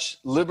watch,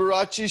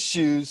 Liberace's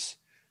shoes,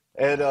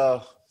 and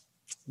I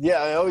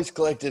always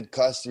collected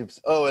costumes.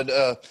 Oh, and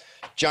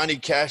Johnny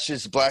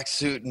Cash's black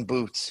suit and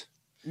boots.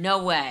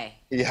 No way.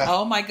 Yeah.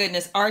 Oh my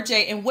goodness,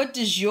 RJ, and what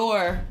does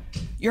your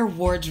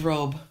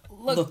wardrobe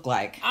look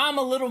like? I'm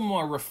a little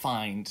more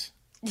refined.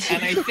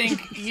 And I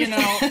think,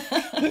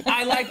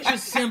 I like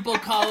just simple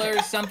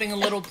colors, something a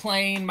little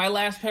plain. My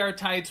last pair of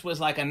tights was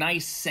like a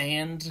nice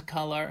sand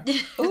color.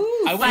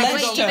 Ooh, you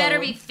better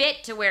be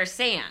fit to wear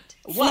sand.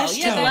 Well,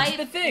 yeah, that's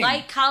the thing.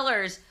 Light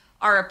colors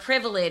are a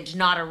privilege,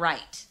 not a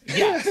right.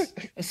 Yes,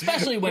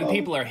 especially when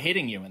people are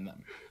hitting you in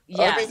them.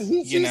 Yes. I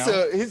mean,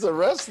 he's a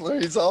wrestler.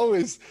 He's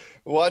always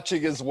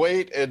watching his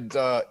weight and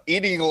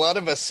eating a lot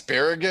of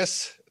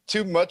asparagus.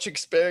 Too much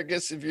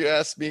asparagus, if you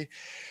ask me.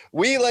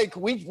 We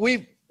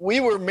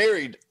were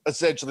married,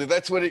 essentially.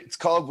 That's what it's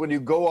called when you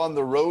go on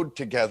the road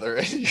together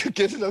and you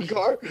get in a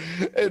car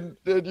and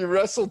you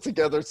wrestle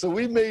together. So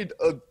we made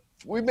a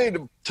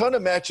ton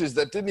of matches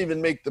that didn't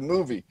even make the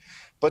movie,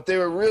 but they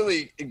were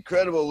really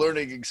incredible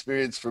learning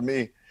experience for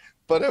me.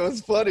 But it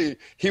was funny.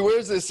 He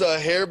wears this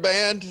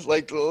hairband,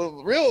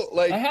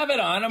 I have it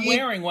on. I'm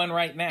wearing one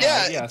right now.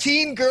 Yeah, yes.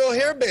 Teen girl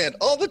hairband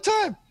all the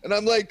time. And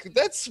I'm like,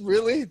 that's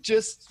really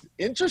just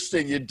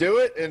interesting. You do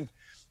it and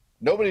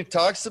nobody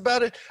talks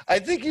about it. I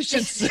think you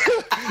should,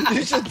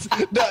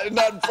 not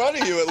in front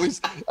of you at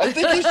least. I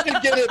think you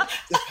should get it.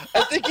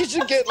 I think you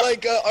should get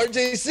like a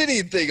RJ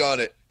City thing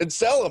on it and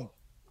sell them.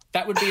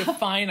 That would be a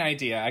fine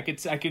idea. I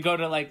could go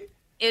to like.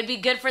 It would be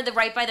good for the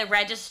right by the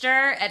register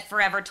at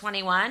Forever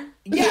 21.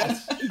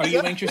 Yes. Are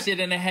you interested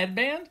in a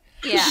headband?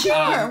 Yeah.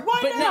 Sure.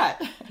 Why not?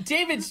 No,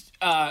 David's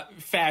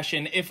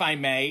fashion, if I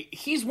may,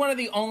 he's one of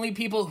the only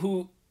people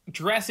who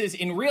dresses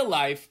in real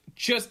life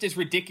just as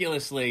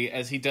ridiculously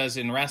as he does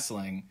in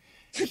wrestling.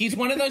 He's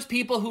one of those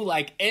people who,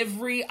 like,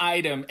 everything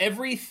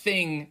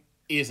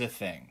is a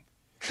thing.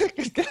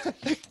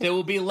 There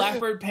will be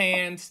leopard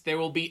pants, there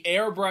will be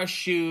airbrush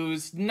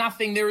shoes,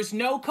 nothing. There is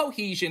no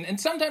cohesion. And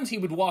sometimes he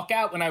would walk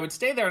out when I would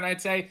stay there and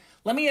I'd say,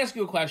 let me ask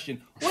you a question.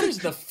 What is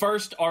the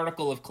first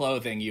article of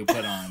clothing you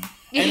put on?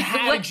 And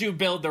how did you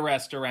build the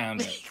rest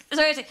around it?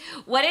 Sorry,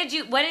 what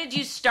did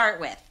you start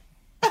with?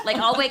 Like,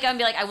 I'll wake up and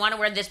be like, I want to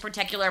wear this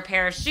particular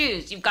pair of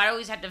shoes. You've got to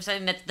always have to have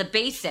something that's the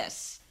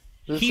basis.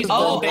 He's I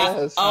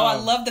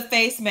love the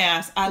face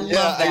mask. I love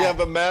that. I have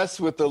a mask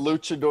with the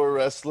luchador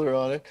wrestler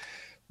on it.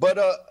 But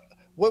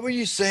what were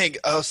you saying?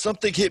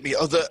 Something hit me.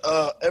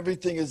 Oh,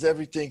 everything is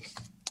everything.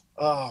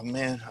 Oh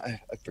man, I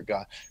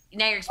forgot.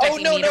 Now you're expecting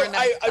me to remember.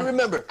 I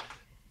remember.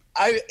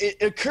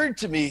 It occurred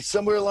to me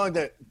somewhere along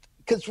there,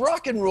 because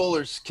rock and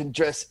rollers can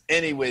dress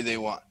any way they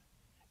want,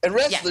 and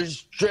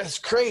wrestlers dress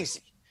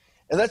crazy.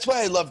 And that's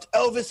why I loved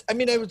Elvis. I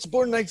mean, I was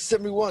born in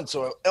 1971,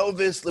 so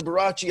Elvis,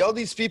 Liberace, all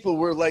these people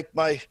were like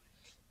my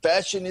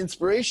fashion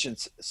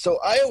inspirations. So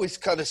I always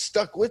kind of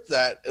stuck with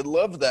that and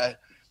loved that.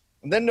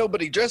 And then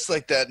nobody dressed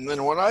like that. And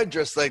then when I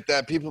dress like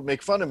that, people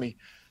make fun of me.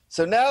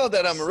 So now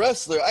that I'm a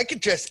wrestler, I can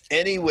dress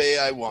any way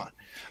I want.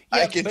 Yeah,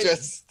 I can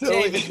dress.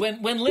 David,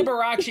 when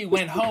Liberace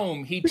went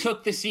home, he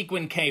took the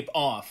sequin cape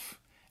off.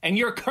 And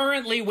you're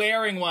currently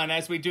wearing one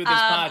as we do this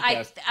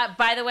podcast.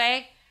 By the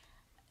way,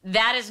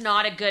 that is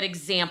not a good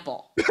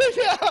example. Thank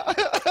you.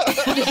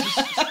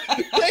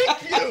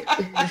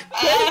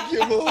 Thank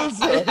you,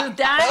 Melissa.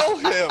 Tell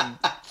him.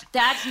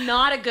 That's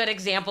not a good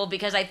example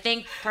because I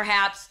think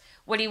perhaps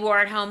what he wore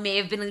at home may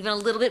have been even a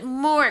little bit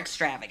more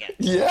extravagant.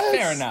 Yes.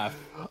 Fair enough.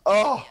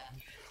 Oh.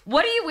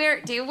 What do you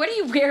wear, David? What do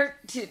you wear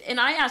to, and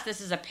I ask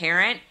this as a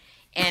parent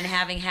and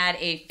having had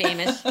a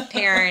famous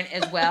parent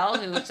as well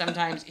who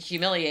sometimes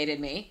humiliated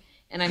me,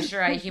 and I'm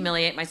sure I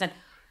humiliate my son.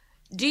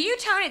 Do you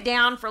tone it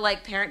down for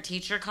like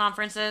parent-teacher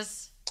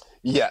conferences?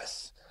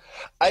 Yes.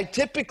 I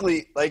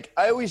typically,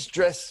 I always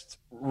dressed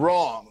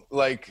wrong.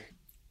 Like,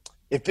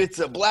 if it's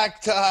a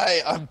black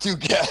tie, I'm too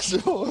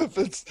casual.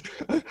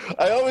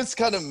 I always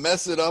kind of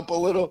mess it up a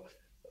little.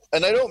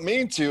 And I don't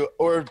mean to,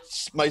 or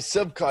my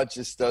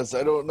subconscious does.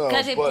 I don't know.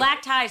 Because a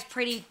black tie is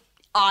pretty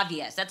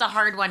obvious. That's a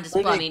hard one to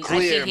spell. Pretty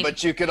clear,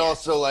 but you can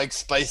also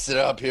spice it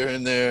up here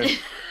and there.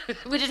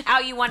 Which is how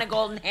you want a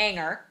golden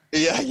hanger.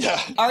 Yeah.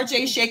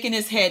 RJ shaking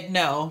his head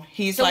no.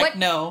 He's so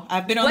no.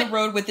 I've been on the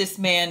road with this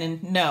man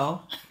and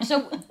no.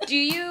 So do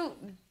you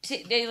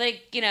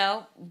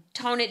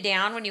tone it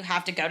down when you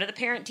have to go to the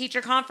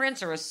parent-teacher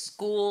conference or a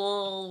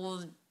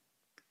school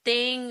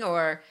thing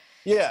or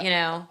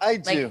I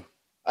do.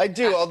 I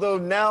do, although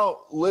now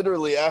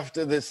literally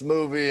after this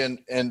movie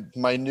and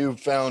my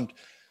newfound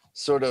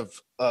sort of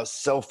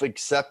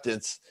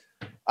self-acceptance,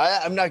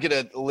 I'm not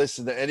going to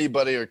listen to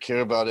anybody or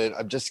care about it.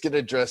 I'm just going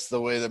to dress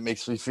the way that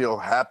makes me feel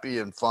happy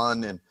and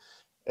fun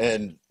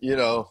and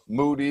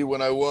moody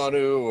when I want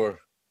to or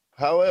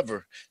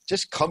however,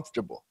 just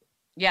comfortable.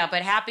 Yeah,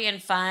 but happy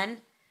and fun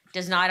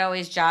does not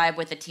always jive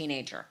with a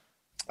teenager.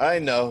 I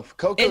know.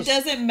 It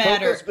doesn't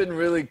matter. Coco's been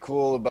really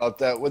cool about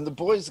that. When the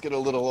boys get a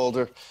little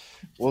older,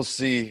 we'll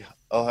see.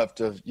 I'll have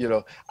to,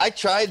 I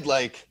tried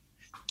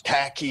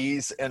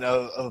khakis and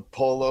a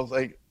polo.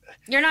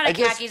 You're not a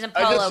khakis and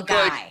polo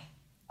guy.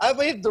 I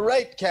made the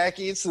right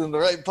khakis and the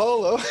right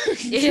polo.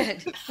 Yeah.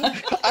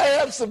 I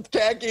have some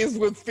khakis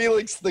with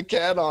Felix the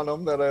cat on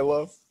them that I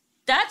love.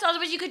 That's also,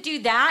 but you could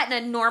do that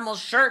in a normal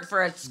shirt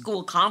for a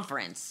school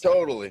conference.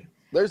 Totally.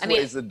 There's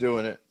ways of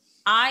doing it.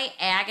 I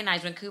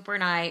agonized when Cooper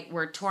and I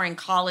were touring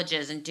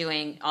colleges and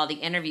doing all the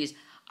interviews.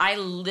 I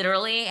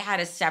literally had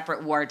a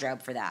separate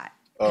wardrobe for that.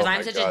 Because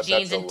I'm such a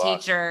jeans and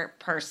teacher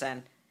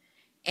person.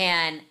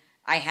 And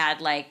I had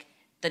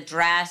the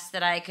dress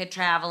that I could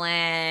travel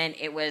in.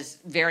 It was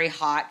very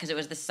hot because it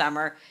was the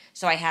summer.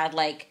 So I had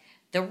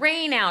the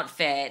rain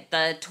outfit,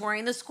 the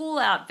touring the school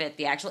outfit,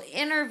 the actual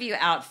interview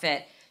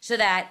outfit, so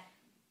that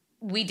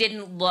we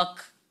didn't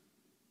look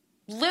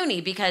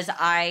loony. Because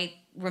I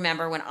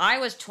remember when I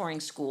was touring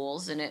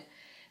schools and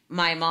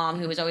my mom,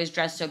 who was always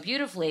dressed so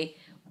beautifully,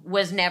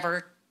 was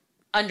never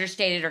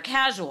understated or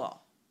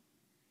casual.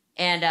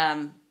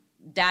 And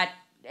that,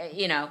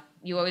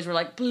 you always were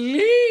like,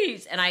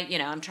 please. And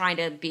I'm trying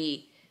to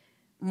be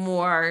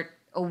more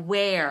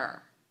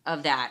aware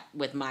of that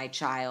with my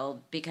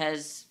child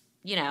because,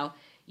 you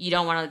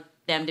don't want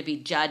them to be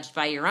judged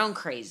by your own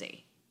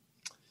crazy.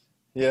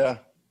 Yeah,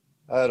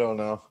 I don't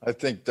know. I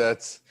think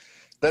that's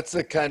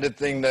the kind of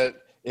thing that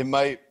it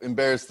might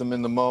embarrass them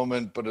in the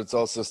moment, but it's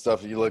also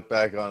stuff you look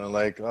back on and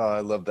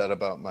I love that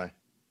about my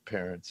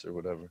parents or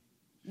whatever.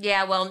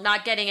 Yeah, well,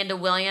 not getting into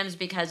Williams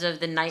because of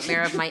the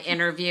nightmare of my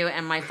interview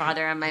and my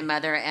father and my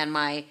mother and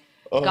my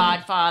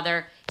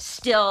godfather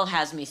still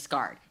has me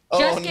scarred.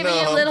 Just giving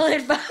you a little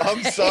advice.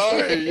 I'm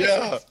sorry,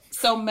 yeah.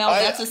 So Mel,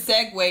 that's a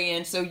segue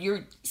in.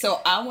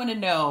 So I want to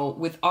know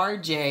with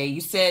RJ, you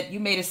said you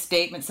made a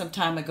statement some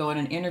time ago in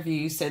an interview.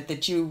 You said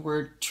that you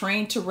were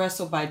trained to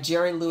wrestle by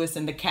Jerry Lewis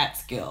in the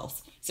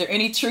Catskills. Is there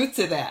any truth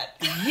to that?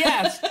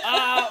 Yes.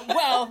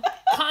 Well,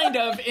 kind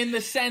of in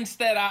the sense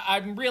that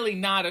I'm really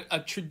not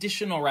a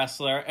traditional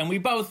wrestler. And we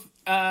both,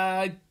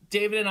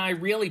 David and I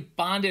really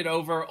bonded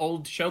over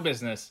old show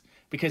business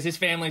because his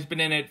family's been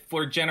in it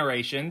for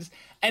generations.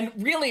 And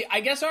really,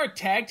 I guess our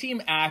tag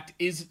team act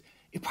is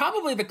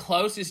probably the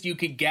closest you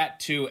could get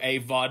to a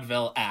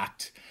vaudeville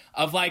act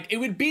of it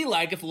would be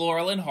like if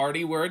Laurel and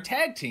Hardy were a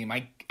tag team.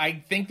 I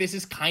think this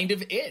is kind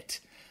of it.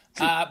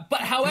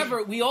 But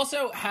however, we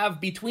also have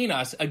between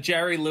us a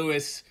Jerry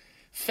Lewis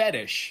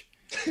fetish,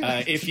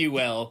 if you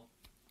will.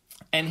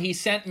 And he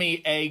sent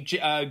me a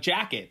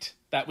jacket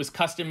that was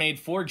custom made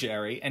for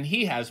Jerry, and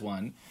he has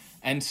one.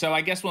 And so I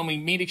guess when we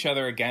meet each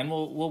other again,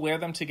 we'll wear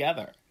them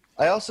together.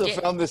 I also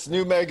found this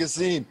new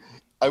magazine.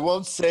 I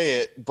won't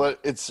say it, but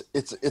it's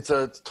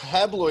a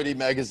tabloidy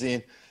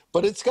magazine,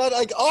 but it's got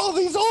all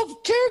these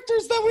old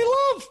characters that we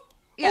love.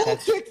 Yeah,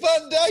 Dick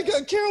Van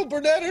Dyke, Carol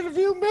Burnett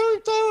interview,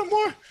 Mary Tyler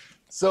Moore.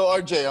 So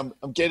RJ,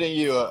 I'm getting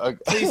you a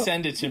Please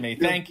send it to me.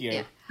 Thank you.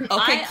 Yeah.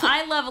 Okay,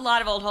 I love a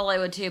lot of old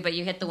Hollywood too, but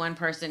you hit the one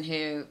person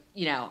who,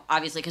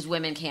 obviously because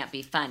women can't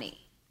be funny.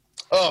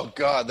 Oh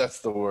God, that's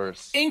the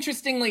worst.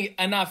 Interestingly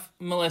enough,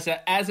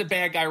 Melissa, as a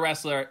bad guy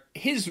wrestler,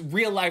 his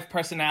real life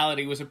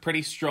personality was a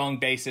pretty strong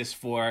basis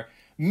for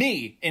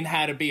me in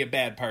how to be a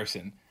bad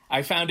person.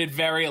 I found it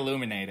very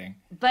illuminating.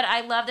 But I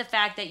love the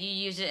fact that you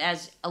use it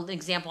as an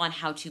example on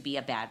how to be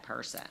a bad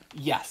person.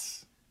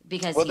 Yes.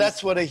 Because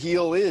That's what a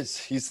heel is.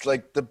 He's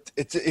like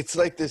it's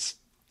like this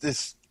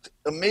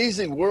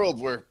amazing world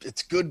where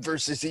it's good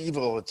versus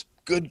evil. It's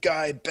good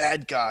guy,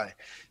 bad guy.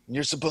 And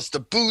you're supposed to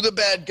boo the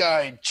bad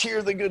guy and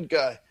cheer the good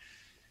guy.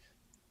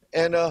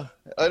 And I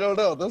don't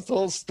know, that's the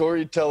whole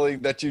storytelling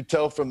that you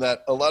tell from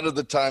that a lot of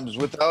the times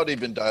without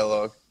even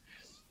dialogue.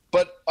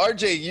 But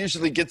RJ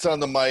usually gets on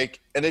the mic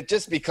and it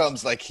just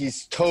becomes like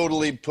he's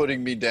totally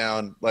putting me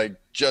down, like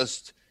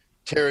just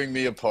tearing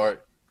me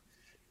apart.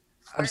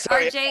 I'm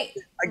sorry. RJ,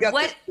 I got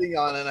this thing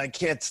on and I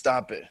can't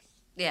stop it.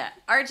 Yeah.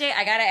 RJ,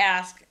 I got to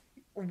ask,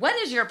 what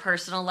is your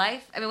personal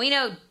life? I mean, we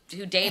know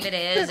who David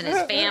is and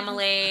his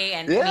family.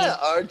 And yeah,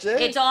 RJ.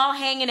 It's all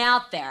hanging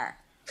out there.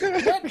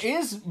 What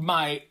is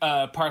my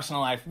personal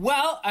life?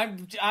 Well,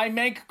 I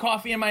make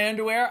coffee in my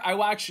underwear. I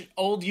watch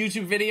old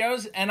YouTube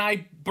videos, and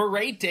I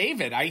berate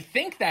David. I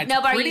think that's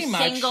no, but pretty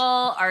much. Are you single?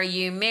 Are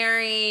you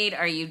married?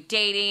 Are you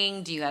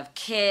dating? Do you have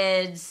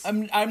kids?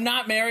 I'm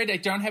not married. I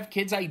don't have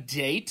kids. I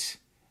date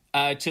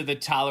to the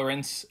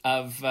tolerance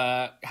of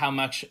how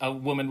much a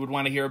woman would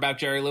want to hear about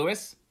Jerry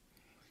Lewis.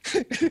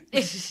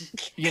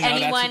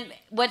 Anyone?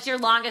 What's your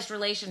longest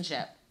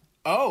relationship?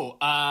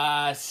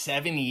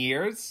 7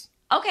 years.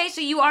 Okay,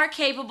 so you are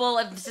capable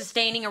of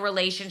sustaining a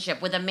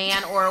relationship with a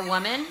man or a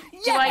woman?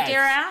 Yes. Do I dare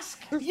ask?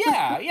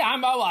 Yeah,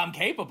 I'm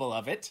capable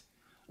of it.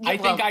 I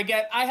think I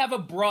have a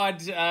broad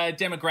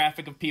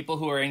demographic of people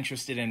who are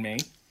interested in me.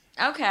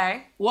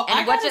 Okay. Well,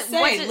 I gotta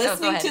say,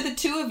 listening to the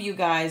two of you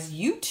guys,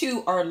 you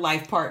two are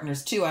life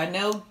partners too. I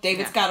know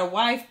David's got a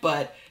wife,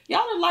 but y'all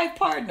are life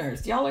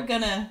partners. Y'all are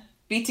gonna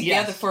be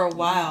together for a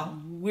while.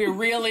 We're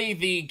really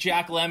the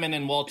Jack Lemmon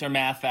and Walter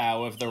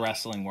Matthau of the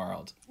wrestling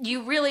world.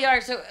 You really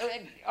are. So,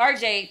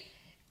 RJ,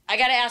 I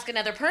got to ask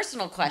another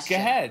personal question.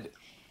 Go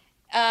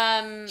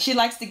ahead. She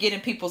likes to get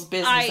in people's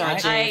business,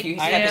 RJ, if you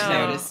haven't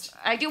noticed.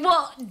 I do.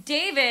 Well,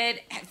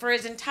 David, for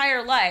his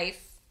entire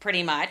life,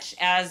 pretty much,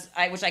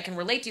 which I can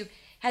relate to,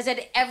 has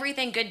had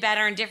everything good, bad,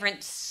 or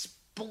indifferent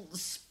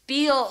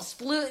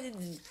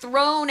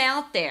thrown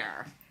out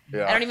there.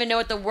 Yeah. I don't even know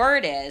what the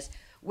word is.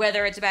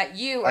 Whether it's about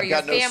you or your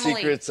family. I got no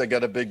secrets. I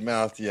got a big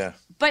mouth. Yeah.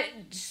 But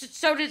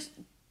so does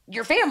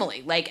your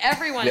family. Like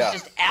everyone's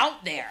just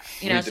out there,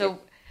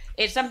 So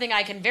it's something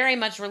I can very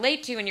much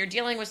relate to. And you're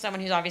dealing with someone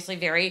who's obviously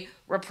very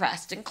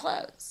repressed and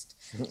closed.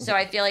 So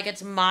I feel like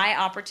it's my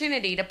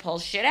opportunity to pull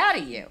shit out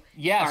of you.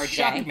 Yes, RJ.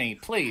 Shock me,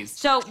 please.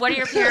 So what do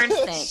your parents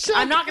think?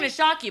 I'm not going to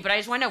shock you, but I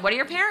just want to know, what do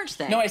your parents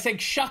think? No, I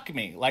said shuck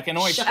me, like an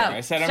oyster.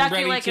 I said I'm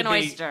ready like to an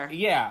oyster.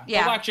 Yeah.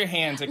 Go watch your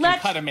hands. It can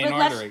cut a main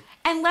artery.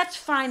 And let's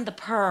find the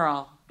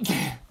pearl.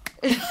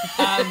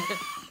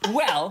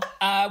 Well,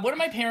 what do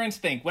my parents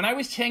think? When I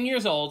was 10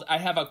 years old, I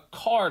have a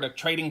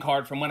trading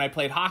card from when I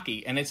played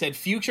hockey, and it said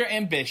future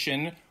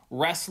ambition,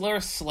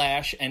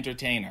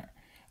 wrestler/entertainer.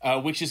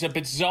 Which is a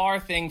bizarre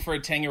thing for a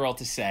 10-year-old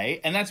to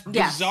say. And that's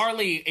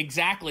bizarrely,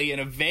 exactly, in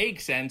a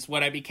vague sense,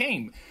 what I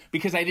became.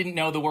 Because I didn't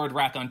know the word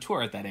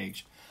raconteur at that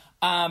age.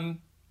 I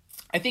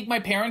think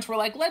my parents were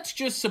like, let's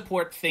just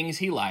support things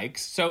he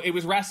likes. So it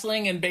was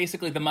wrestling and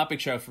basically the Muppet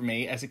Show for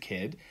me as a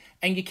kid.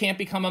 And you can't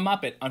become a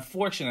Muppet,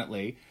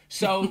 unfortunately.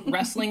 So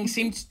wrestling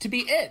seemed to be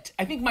it.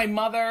 I think my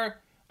mother,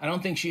 I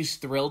don't think she's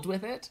thrilled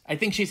with it. I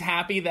think she's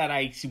happy that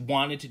I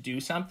wanted to do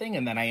something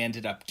and then I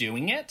ended up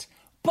doing it.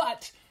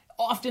 But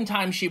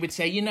oftentimes she would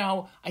say,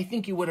 I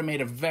think you would have made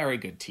a very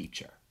good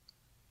teacher.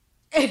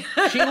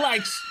 She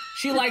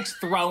likes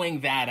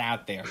throwing that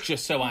out there,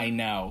 just so I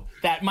know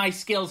that my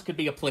skills could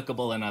be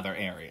applicable in other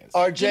areas.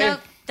 RJ,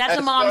 that's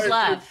a mom's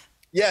love.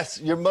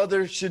 Yes, your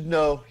mother should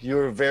know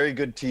you're a very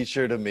good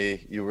teacher to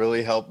me. You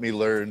really helped me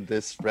learn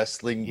this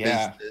wrestling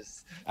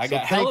business. I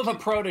got hell of a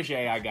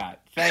protege I got.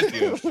 Thank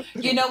you.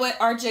 You know what,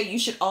 RJ? You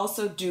should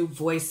also do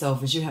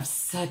voiceovers. You have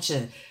such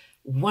a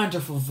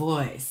wonderful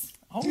voice.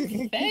 Oh,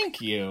 thank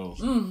you.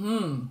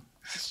 Mm-hmm.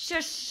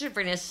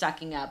 Sabrina's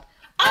sucking up.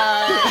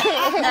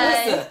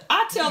 Listen,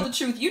 I tell the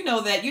truth. You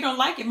know that. You don't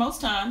like it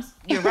most times.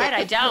 You're right,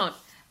 I don't.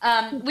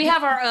 We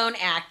have our own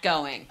act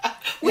going.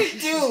 We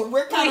do.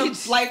 We're kind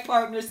of life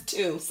partners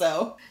too,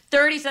 so.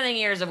 30-something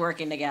years of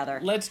working together.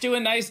 Let's do a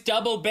nice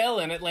double bill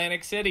in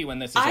Atlantic City when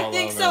this is all over. I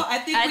think so. I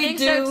think we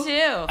do. So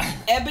too.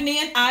 Ebony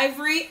and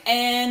Ivory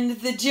and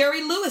the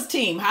Jerry Lewis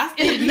team. I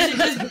think we should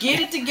just get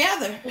it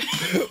together.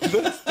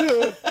 Let's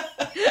do it.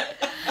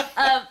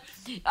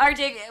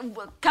 RJ,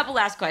 a couple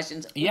last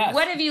questions. Yes.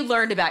 What have you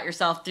learned about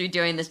yourself through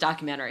doing this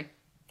documentary?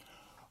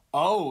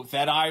 Oh,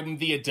 that I'm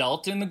the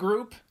adult in the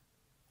group.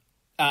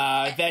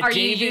 Are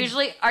you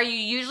usually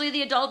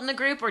the adult in the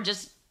group, or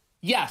just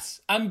Yes,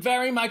 I'm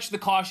very much the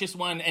cautious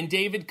one, and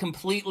David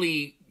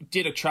completely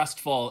did a trust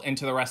fall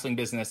into the wrestling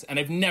business, and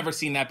I've never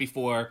seen that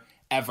before,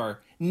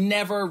 ever.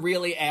 Never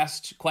really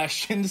asked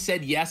questions,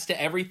 said yes to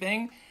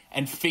everything,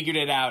 and figured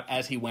it out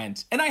as he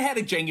went. And I had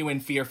a genuine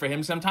fear for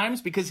him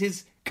sometimes because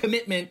his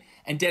commitment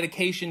and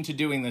dedication to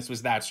doing this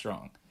was that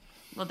strong.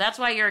 Well, that's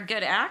why you're a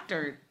good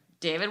actor,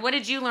 David. What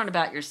did you learn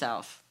about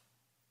yourself?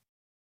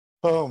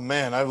 Oh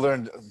man, I've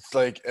learned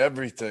like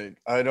everything.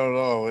 I don't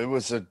know. It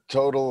was a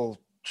total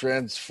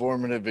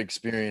transformative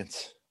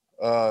experience.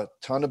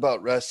 Ton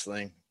about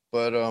wrestling,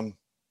 but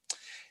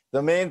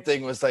the main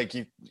thing was like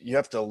you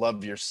have to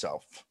love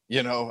yourself.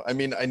 You know, I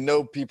mean, I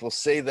know people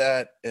say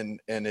that and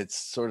it's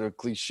sort of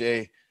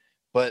cliche,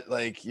 but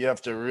like you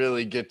have to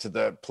really get to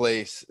that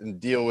place and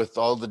deal with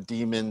all the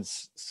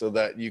demons so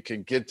that you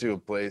can get to a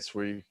place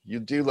where you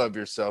do love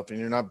yourself and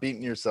you're not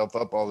beating yourself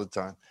up all the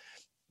time.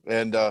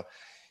 And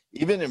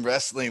even in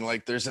wrestling,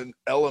 like there's an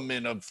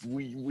element of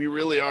we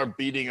really are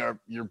beating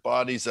your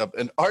bodies up.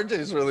 And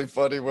RJ's really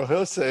funny when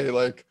he'll say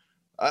like,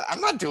 I'm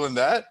not doing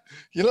that.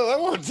 You know, I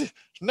won't.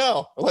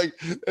 No, like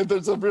and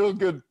there's a real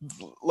good,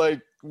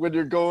 like when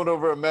you're going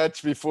over a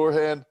match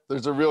beforehand,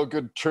 there's a real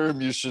good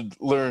term you should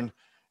learn.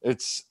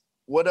 It's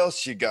what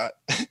else you got?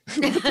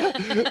 Which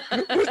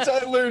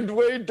I learned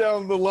way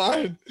down the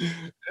line.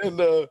 And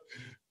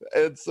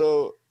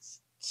so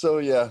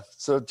yeah,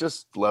 so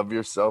just love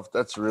yourself.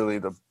 That's really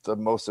the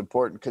most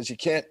important, because you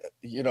can't,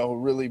 you know,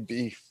 really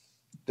be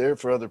there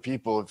for other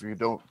people if you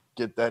don't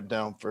get that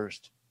down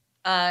first.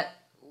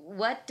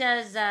 What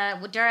does,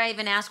 dare I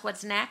even ask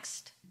what's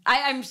next?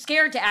 I'm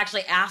scared to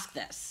actually ask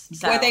this.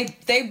 So. Boy,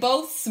 they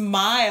both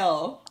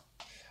smile.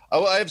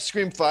 Oh, I have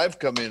Scream 5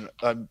 coming.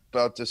 I'm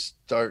about to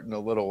start in a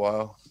little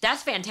while.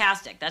 That's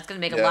fantastic. That's going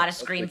to make a lot of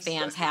Scream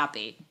fans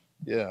happy.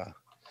 Yeah.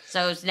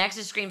 So next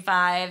is Scream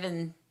 5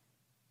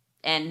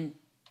 and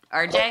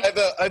RJ? I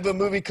have a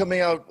movie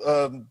coming out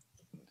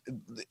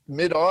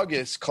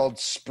mid-August called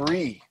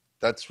Spree.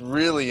 That's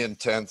really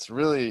intense,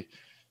 really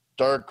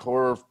dark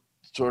horror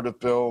sort of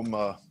film,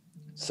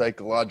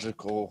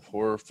 psychological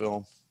horror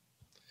film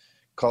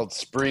called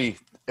Spree.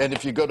 And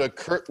if you go to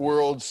Kurt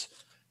World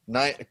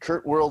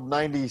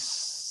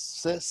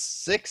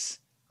 96,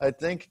 I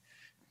think.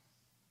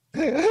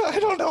 I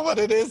don't know what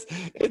it is.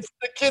 It's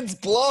the kid's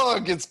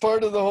blog. It's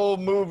part of the whole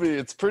movie.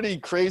 It's pretty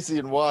crazy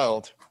and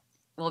wild.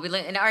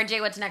 And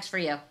RJ, what's next for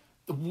you?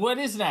 What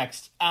is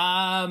next?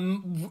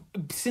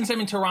 Since I'm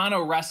in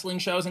Toronto, wrestling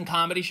shows and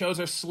comedy shows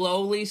are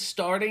slowly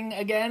starting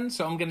again,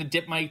 so I'm going to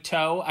dip my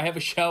toe. I have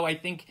a show, I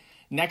think,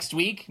 next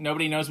week.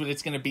 Nobody knows what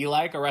it's going to be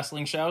like, a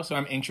wrestling show, so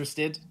I'm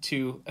interested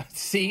to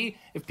see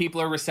if people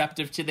are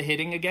receptive to the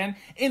hitting again.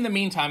 In the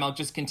meantime, I'll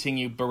just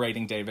continue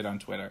berating David on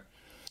Twitter.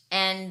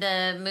 And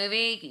the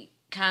movie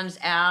comes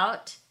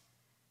out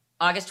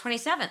August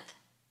 27th.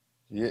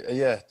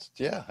 Yeah.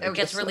 It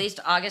gets released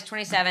August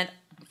 27th.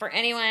 For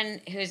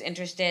anyone who's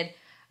interested,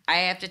 I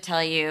have to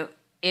tell you,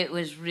 it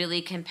was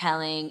really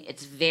compelling.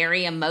 It's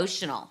very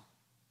emotional.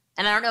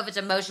 And I don't know if it's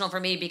emotional for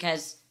me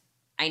because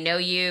I know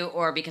you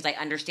or because I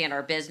understand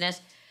our business,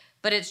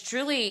 but it's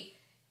truly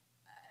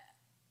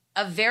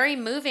a very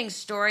moving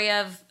story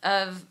of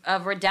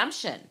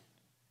redemption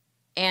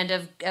and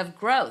of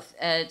growth.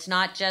 It's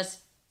not just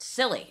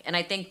silly. And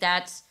I think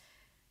that's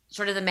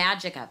sort of the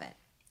magic of it.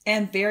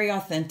 And very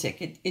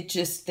authentic. It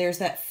just, there's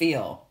that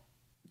feel.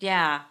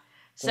 Yeah.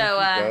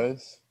 So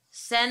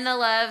send the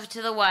love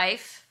to the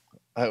wife.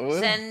 I will.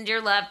 Send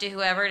your love to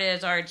whoever it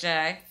is,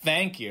 RJ.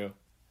 Thank you.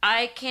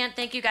 I can't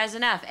thank you guys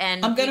enough.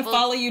 And I'm going to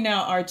follow you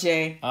now,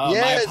 RJ. Oh,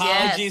 yes, my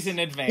apologies in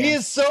advance. He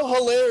is so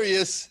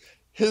hilarious.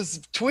 His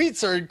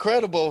tweets are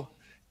incredible.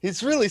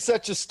 He's really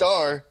such a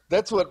star.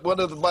 That's what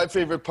one of my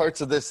favorite parts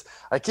of this.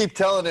 I keep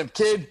telling him,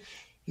 kid,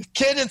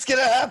 it's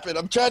going to happen.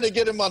 I'm trying to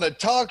get him on a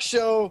talk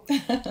show.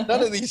 None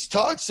of these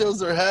talk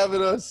shows are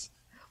having us.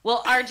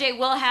 Well, RJ,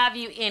 we'll have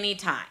you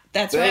anytime.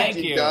 That's right.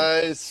 Thank you,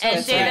 guys. And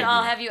That's David, right.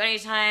 I'll have you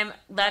anytime.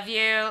 Love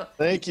you.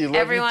 Thank you. Love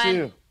Everyone,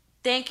 you too.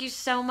 thank you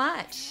so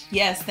much.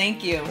 Yes,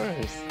 thank you.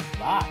 Nice.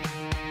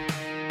 Bye.